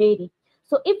stages vary.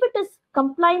 So if it is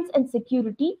compliance and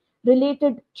security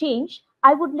related change,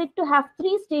 I would like to have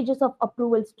 3 stages of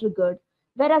approvals triggered.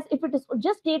 Whereas if it is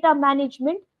just data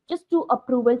management, just 2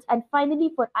 approvals, and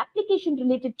finally for application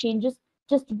related changes,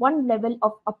 just 1 level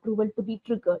of approval to be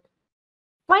triggered.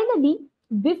 Finally,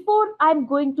 before I'm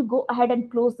going to go ahead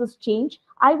and close this change,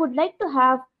 I would like to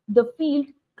have the field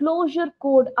closure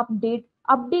code update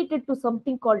updated to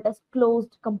something called as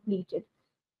closed completed.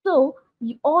 So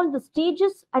all the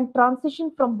stages and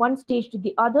transition from one stage to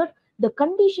the other, the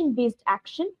condition based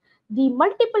action, the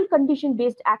multiple condition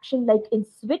based action like in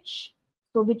switch,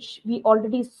 so which we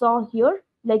already saw here,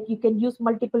 like you can use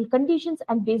multiple conditions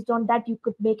and based on that you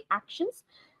could make actions.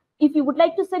 If you would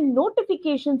like to send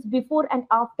notifications before and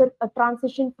after a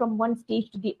transition from one stage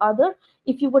to the other,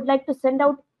 if you would like to send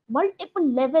out multiple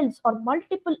levels or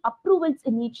multiple approvals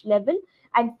in each level,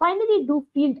 and finally do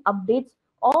field updates.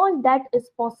 All that is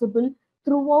possible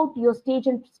throughout your stage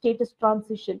and status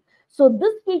transition. So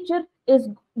this feature is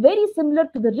very similar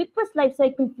to the request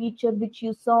lifecycle feature which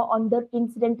you saw on the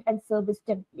incident and service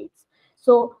templates.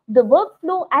 So the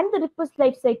workflow and the request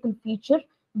lifecycle feature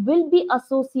will be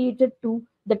associated to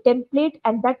the template,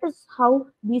 and that is how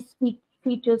these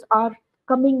features are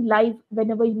coming live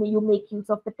whenever you make use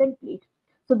of the template.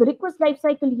 So the request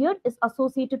lifecycle here is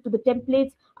associated to the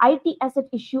templates, IT asset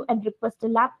issue, and request a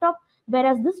laptop,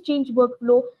 whereas this change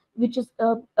workflow, which is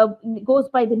goes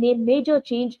by the name major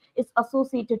change, is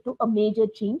associated to a major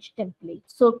change template.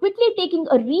 So quickly taking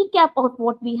a recap of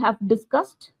what we have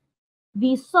discussed,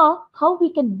 we saw how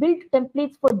we can build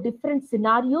templates for different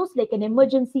scenarios like an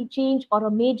emergency change or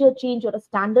a major change or a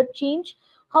standard change,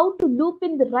 how to loop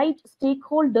in the right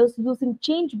stakeholders using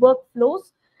change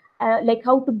workflows, like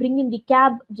how to bring in the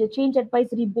CAB, the change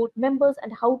advisory board members,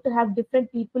 and how to have different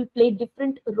people play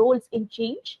different roles in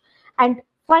change. And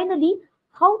finally,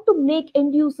 how to make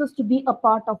end users to be a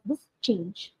part of this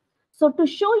change. So to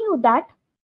show you that,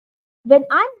 when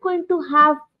I'm going to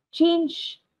have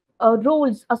change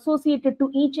roles associated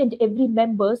to each and every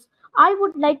members, I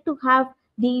would like to have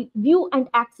the view and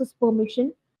access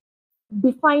permission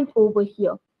defined over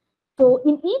here. So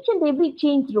in each and every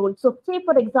change role, so say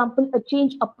for example, a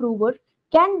change approver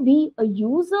can be a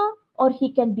user, or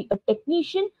he can be a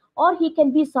technician, or he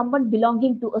can be someone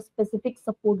belonging to a specific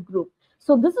support group.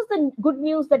 So this is the good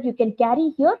news that you can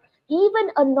carry here. Even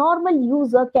a normal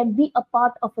user can be a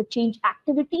part of a change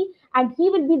activity, and he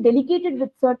will be delegated with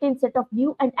certain set of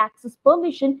view and access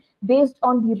permission based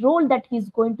on the role that he's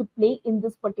going to play in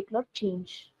this particular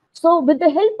change. So with the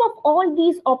help of all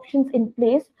these options in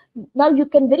place, now you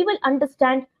can very well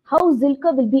understand how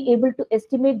Zilker will be able to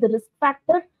estimate the risk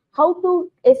factor, how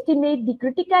to estimate the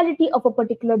criticality of a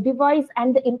particular device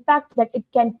and the impact that it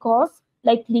can cause,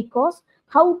 likely cause,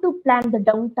 how to plan the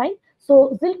downtime.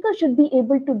 So Zilker should be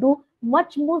able to do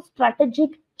much more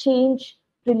strategic change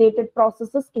related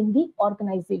processes in the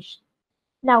organization.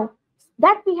 Now,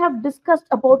 that we have discussed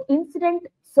about incident,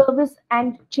 service,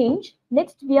 and change,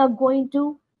 next we are going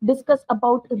to discuss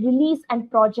about release and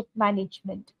project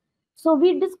management. So,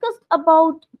 we discussed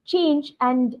about change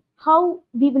and how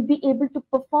we will be able to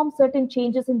perform certain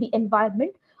changes in the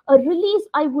environment. A release,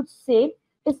 I would say,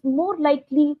 is more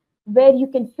likely where you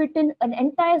can fit in an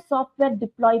entire software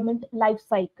deployment life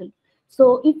cycle.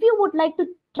 So, if you would like to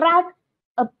track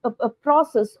a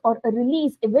process or a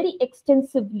release very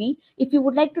extensively, if you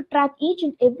would like to track each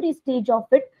and every stage of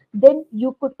it, then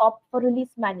you could opt for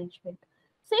release management.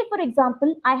 Say, for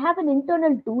example, I have an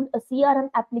internal tool, a CRM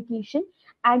application,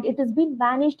 and it has been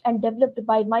managed and developed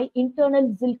by my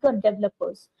internal Zilker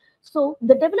developers. So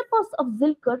the developers of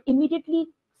Zilker immediately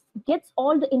gets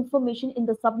all the information in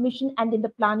the submission and in the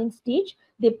planning stage.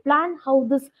 They plan how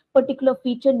this particular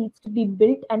feature needs to be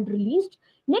built and released.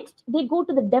 Next, they go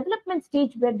to the development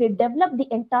stage where they develop the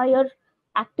entire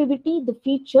activity, the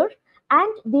feature,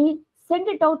 and they send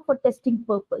it out for testing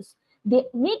purpose. They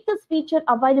make this feature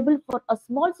available for a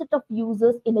small set of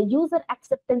users in a user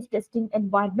acceptance testing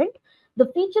environment. The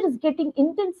feature is getting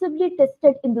intensively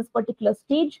tested in this particular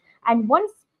stage, and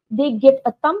once they get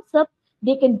a thumbs up,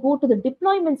 they can go to the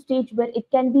deployment stage where it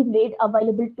can be made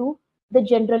available to the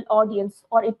general audience,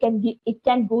 or it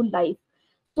can go live.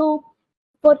 So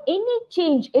for any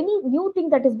change, any new thing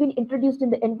that has been introduced in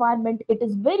the environment, it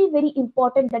is very, very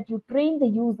important that you train the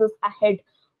users ahead.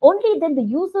 Only then the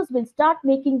users will start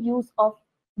making use of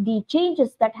the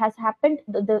changes that has happened,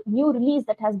 the new release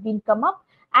that has been come up,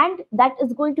 and that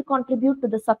is going to contribute to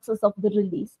the success of the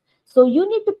release. So you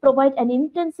need to provide an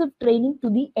intensive training to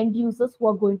the end users who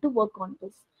are going to work on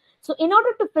this. So in order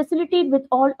to facilitate with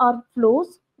all our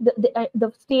flows,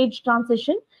 the stage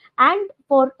transition, and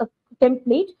for a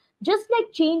template, just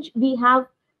like change, we have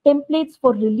templates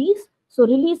for release. So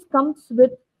release comes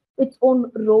with its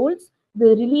own roles, the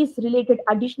release related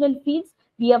additional fields.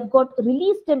 We have got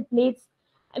release templates.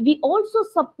 We also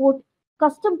support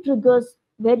custom triggers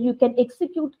where you can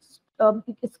execute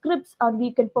scripts, or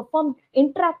we can perform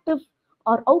interactive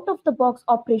or out of the box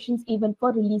operations even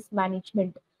for release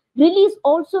management. Release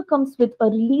also comes with a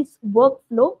release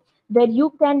workflow where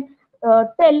you can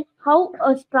tell how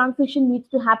a transition needs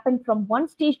to happen from one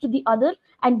stage to the other,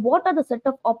 and what are the set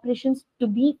of operations to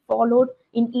be followed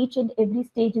in each and every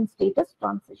stage in status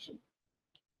transition.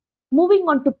 Moving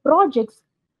on to projects,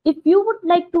 if you would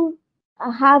like to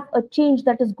have a change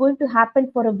that is going to happen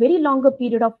for a very longer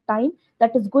period of time,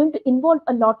 that is going to involve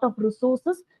a lot of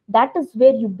resources, that is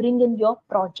where you bring in your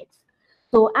projects.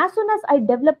 So as soon as I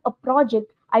develop a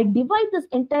project, I divide this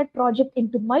entire project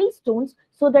into milestones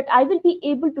so that I will be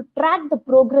able to track the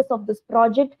progress of this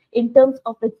project in terms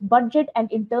of its budget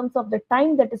and in terms of the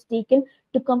time that is taken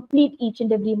to complete each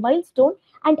and every milestone.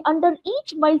 And under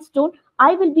each milestone,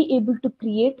 I will be able to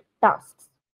create tasks.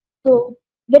 So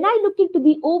when I look into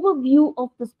the overview of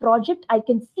this project, I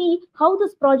can see how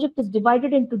this project is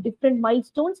divided into different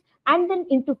milestones and then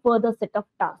into further set of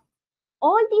tasks.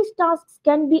 All these tasks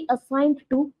can be assigned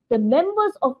to the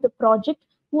members of the project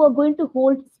who are going to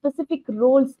hold specific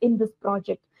roles in this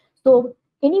project. So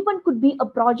anyone could be a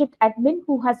project admin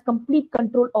who has complete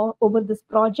control over this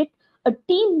project, a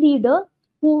team leader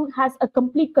who has a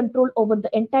complete control over the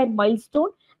entire milestone,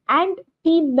 and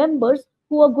team members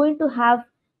who are going to have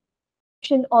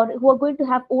or who are going to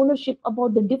have ownership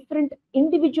about the different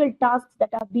individual tasks that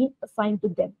are being assigned to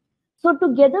them. So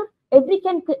together,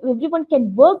 everyone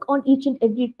can work on each and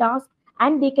every task,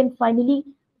 and they can finally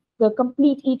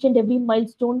complete each and every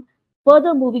milestone,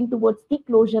 further moving towards the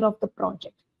closure of the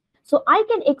project. So I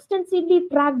can extensively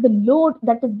track the load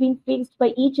that is being faced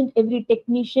by each and every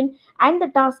technician and the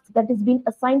tasks that is being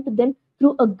assigned to them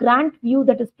through a grant view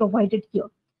that is provided here.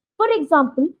 For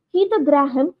example, Heather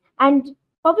Graham and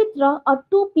Pavitra are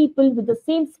two people with the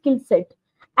same skill set,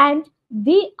 and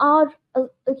they are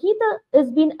Heather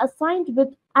is being assigned with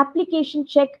application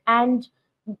check and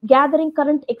gathering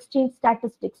current exchange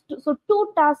statistics. So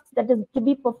two tasks that is to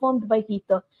be performed by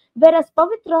Heather, whereas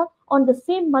Pavitra on the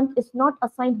same month is not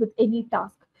assigned with any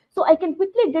task. So I can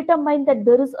quickly determine that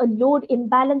there is a load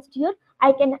imbalanced here.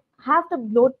 I can have the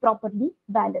load properly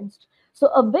balanced. So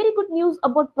a very good news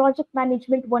about project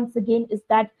management once again is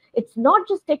that it's not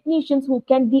just technicians who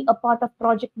can be a part of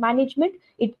project management.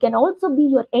 It can also be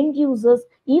your end users,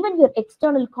 even your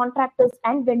external contractors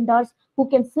and vendors who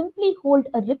can simply hold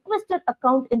a requested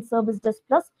account in ServiceDesk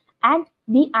Plus and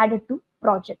be added to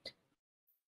project.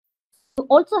 You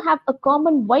also have a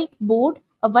common whiteboard,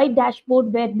 a white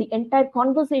dashboard where the entire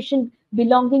conversation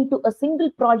belonging to a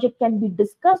single project can be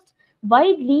discussed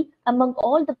widely among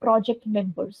all the project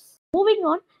members. Moving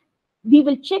on, we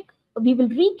will check, we will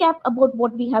recap about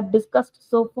what we have discussed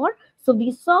so far. So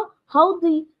we saw how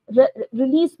the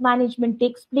release management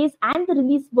takes place and the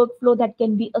release workflow that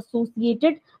can be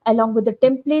associated along with the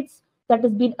templates that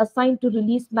has been assigned to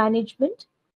release management.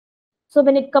 So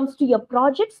when it comes to your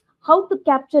projects, how to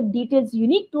capture details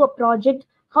unique to a project,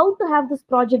 how to have this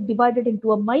project divided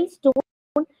into a milestone,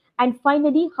 and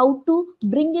finally how to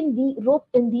bring in the rope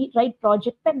in the right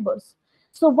project members.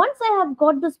 So once I have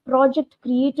got this project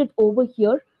created over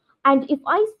here, and if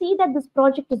I see that this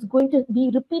project is going to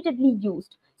be repeatedly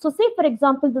used, so say for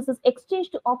example this is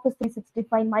Exchange to Office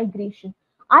 365 migration,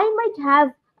 I might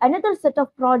have another set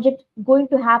of project going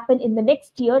to happen in the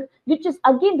next year which is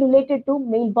again related to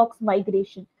mailbox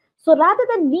migration. So rather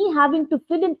than me having to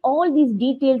fill in all these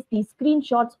details, these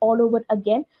screenshots all over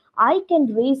again, I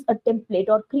can raise a template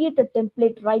or create a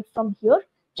template right from here.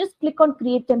 Just click on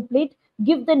create template,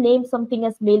 give the name something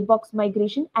as mailbox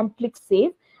migration and click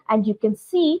save. And you can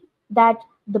see that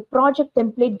the project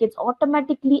template gets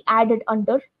automatically added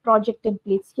under project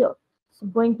templates here. So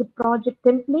going to project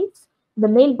templates, the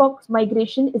mailbox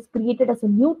migration is created as a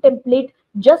new template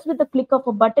just with the click of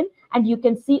a button, and you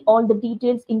can see all the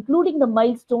details, including the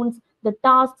milestones, the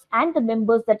tasks, and the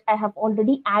members that I have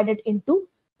already added into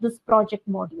this project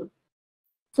module.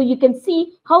 So you can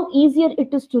see how easier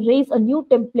it is to raise a new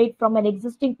template from an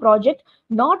existing project,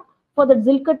 not for the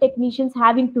Zilker technicians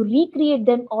having to recreate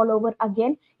them all over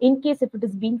again in case if it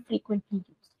is being frequently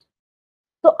used.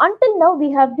 So until now,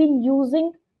 we have been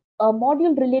using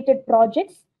module related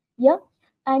projects. Yeah.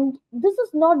 And this is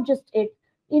not just it.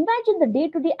 Imagine the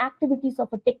day-to-day activities of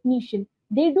a technician.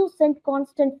 They do send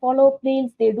constant follow-up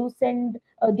mails. They do send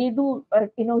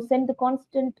the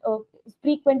constant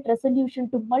frequent resolution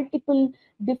to multiple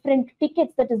different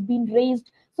tickets that has been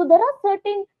raised. So there are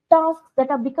certain tasks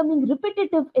that are becoming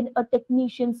repetitive in a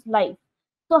technician's life.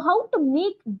 So how to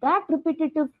make that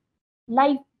repetitive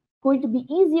life going to be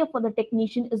easier for the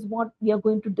technician is what we are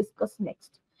going to discuss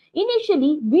next.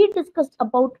 Initially, we discussed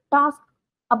about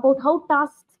how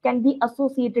tasks can be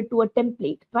associated to a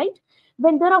template, right?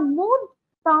 When there are more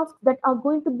tasks that are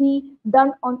going to be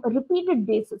done on a repeated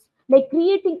basis, like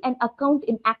creating an account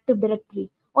in Active Directory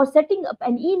or setting up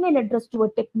an email address to a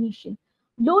technician,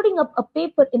 loading up a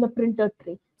paper in a printer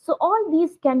tray. So all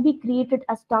these can be created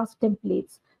as task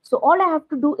templates. So all I have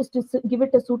to do is to give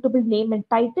it a suitable name and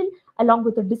title along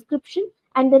with a description,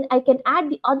 and then I can add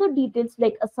the other details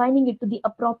like assigning it to the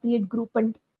appropriate group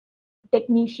and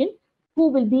technician who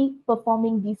will be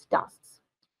performing these tasks.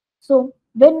 So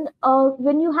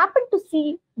when you happen to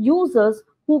see users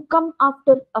who come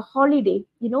after a holiday,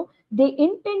 they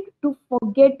intend to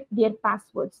forget their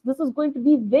passwords. This is going to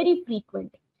be very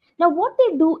frequent. Now, what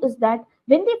they do is that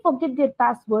when they forget their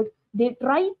password, they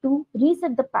try to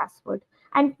reset the password.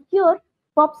 And here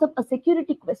pops up a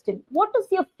security question. What is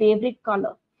your favorite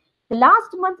color?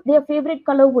 Last month, their favorite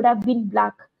color would have been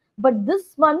black. But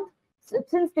this month,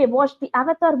 since they watched the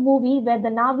Avatar movie where the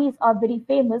Navis are very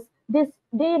famous,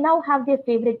 they now have their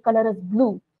favorite color as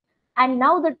blue. And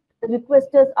now the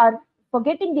requesters are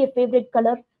forgetting their favorite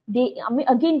color. They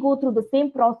again go through the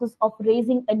same process of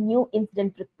raising a new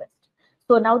incident request.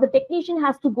 So now the technician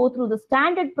has to go through the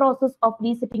standard process of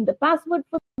resetting the password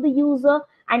for the user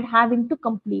and having to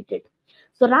complete it.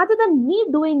 So rather than me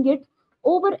doing it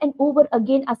over and over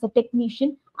again as a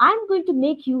technician, I'm going to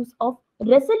make use of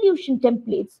resolution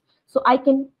templates. So I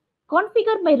can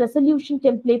configure my resolution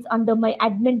templates under my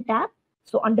admin tab.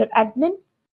 So under admin,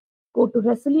 go to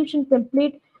resolution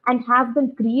template and have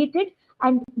them created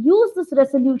and use this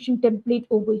resolution template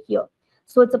over here.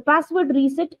 So it's a password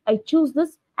reset. I choose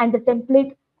this and the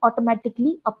template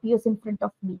automatically appears in front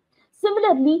of me.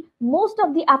 Similarly, most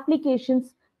of the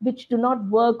applications which do not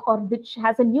work or which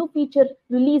has a new feature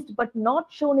released but not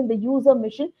shown in the user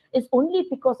mission is only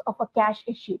because of a cache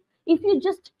issue. If you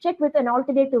just check with an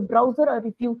alternative browser or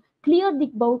if you clear the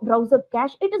browser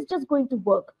cache, it is just going to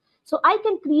work. So I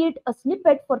can create a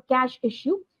snippet for cache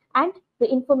issue and the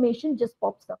information just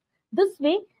pops up. This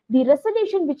way, the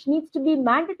resolution which needs to be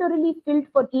mandatorily filled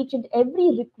for each and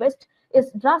every request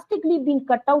is drastically being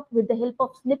cut out with the help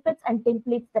of snippets and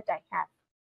templates that I have.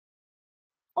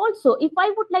 Also, if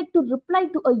I would like to reply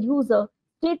to a user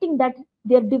stating that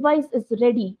their device is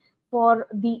ready for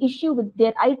the issue with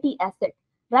their IT asset,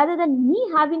 rather than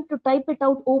me having to type it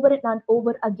out over and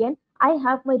over again, I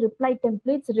have my reply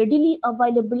templates readily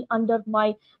available under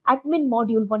my admin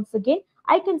module once again.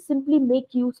 I can simply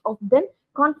make use of them,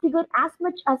 configure as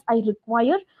much as I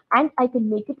require, and I can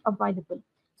make it available.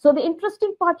 So the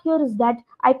interesting part here is that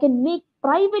I can make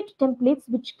private templates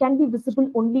which can be visible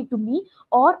only to me,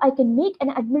 or I can make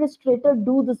an administrator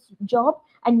do this job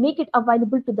and make it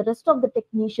available to the rest of the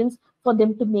technicians for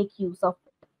them to make use of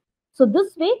it. So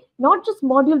this way, not just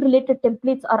module related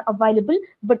templates are available,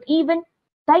 but even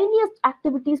tiniest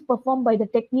activities performed by the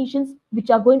technicians,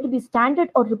 which are going to be standard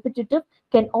or repetitive,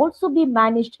 can also be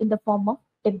managed in the form of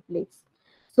templates.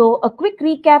 So a quick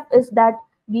recap is that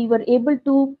we were able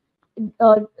to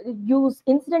uh, use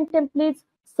incident templates,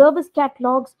 service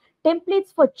catalogs,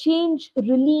 templates for change,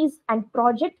 release, and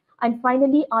project, and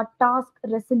finally our task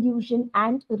resolution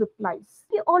and replies.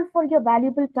 Thank you all for your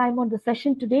valuable time on the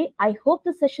session today. I hope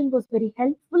the session was very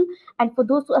helpful. And for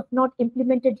those who have not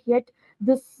implemented yet,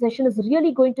 this session is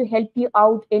really going to help you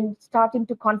out in starting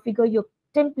to configure your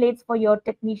templates for your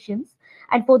technicians.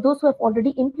 And for those who have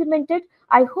already implemented,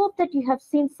 I hope that you have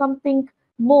seen something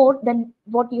more than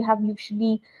what you have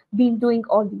usually been doing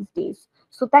all these days.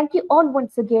 So thank you all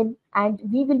once again, and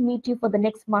we will meet you for the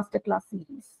next masterclass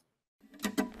series.